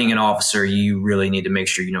thinking about being an officer, you really need to make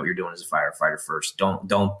sure you know what you're doing as a firefighter first. Don't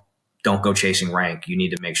go chasing rank. You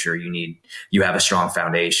need to make sure you have a strong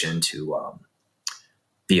foundation to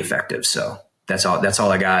be effective. So that's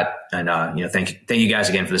all I got. And, thank you guys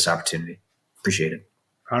again for this opportunity. Appreciate it.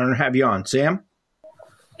 Honor to have you on. Sam?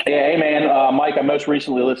 Yeah, hey, man. Mike, I most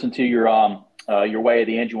recently listened to your Way of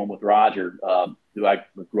the Engine one with Roger, who I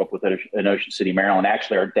grew up with in Ocean City, Maryland.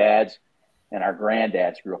 Actually, our dads and our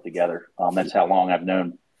granddads grew up together. That's how long I've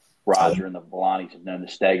known Roger, and the Villanis have known the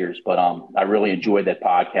Stegers. But I really enjoyed that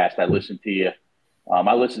podcast. I listened to you.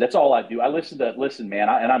 That's all I do. Listen, man,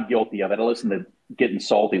 and I'm guilty of it. I listen to getting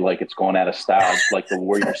salty like it's going out of style, just like the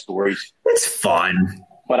Warrior stories. It's fun.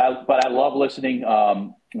 But I love listening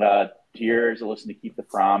to yours. I listen to Keep the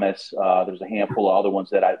Promise. There's a handful of other ones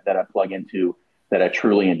that I plug into that I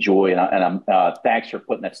truly enjoy, and I'm thanks for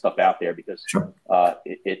putting that stuff out there because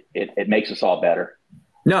it makes us all better.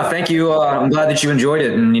 No, thank you. I'm glad that you enjoyed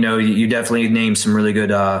it, and you definitely named some really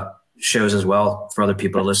good shows as well for other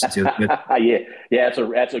people to listen to. Yeah,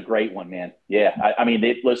 that's a great one, man. Yeah, I mean,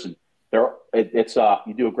 listen,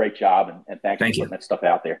 you do a great job, and thanks for putting that stuff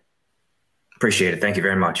out there. Appreciate it. Thank you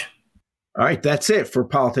very much. All right. That's it for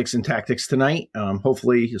Politics and Tactics tonight.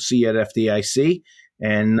 Hopefully you'll see you at FDIC,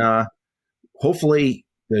 and hopefully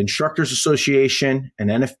the Instructors Association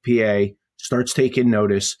and NFPA starts taking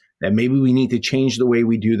notice that maybe we need to change the way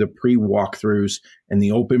we do the pre-walkthroughs and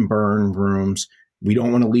the open burn rooms. We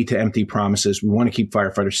don't want to lead to empty promises. We want to keep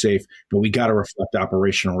firefighters safe, but we got to reflect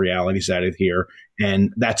operational realities out of here.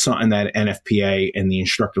 And that's something that NFPA and the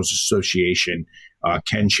Instructors Association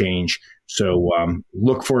can change. So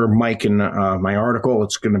look for Mike and my article.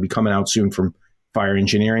 It's going to be coming out soon from Fire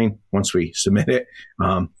Engineering once we submit it.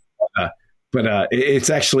 But it's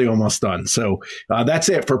actually almost done. So that's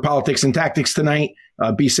it for Politics and Tactics tonight.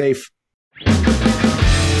 Be safe.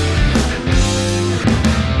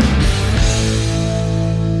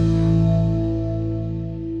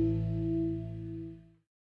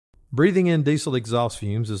 Breathing in diesel exhaust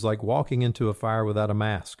fumes is like walking into a fire without a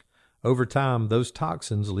mask. Over time, those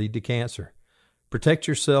toxins lead to cancer. Protect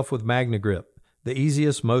yourself with MagneGrip, the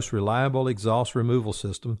easiest, most reliable exhaust removal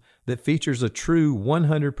system that features a true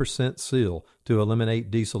 100% seal to eliminate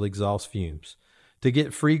diesel exhaust fumes. To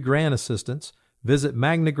get free grant assistance, Visit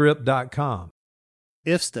MagneGrip.com.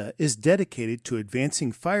 IFSTA is dedicated to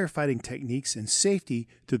advancing firefighting techniques and safety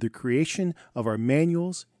through the creation of our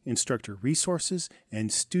manuals, instructor resources,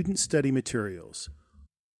 and student study materials.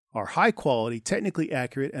 Our high-quality, technically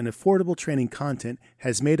accurate, and affordable training content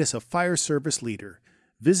has made us a fire service leader.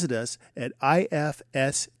 Visit us at ifsta.org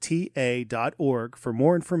for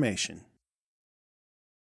more information.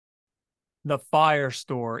 The Fire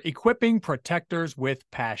Store, equipping protectors with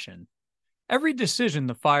passion. Every decision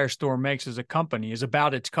the Fire Store makes as a company is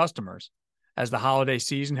about its customers. As the holiday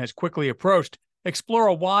season has quickly approached, explore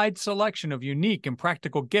a wide selection of unique and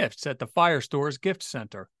practical gifts at the Fire Store's Gift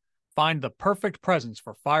Center. Find the perfect presents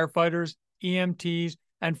for firefighters, EMTs,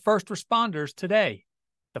 and first responders today.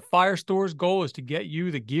 The Fire Store's goal is to get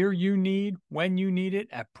you the gear you need when you need it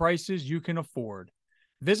at prices you can afford.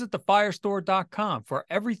 Visit thefirestore.com for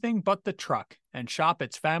everything but the truck and shop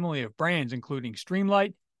its family of brands including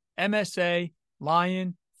Streamlight, MSA,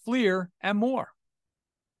 Lion, FLIR, and more.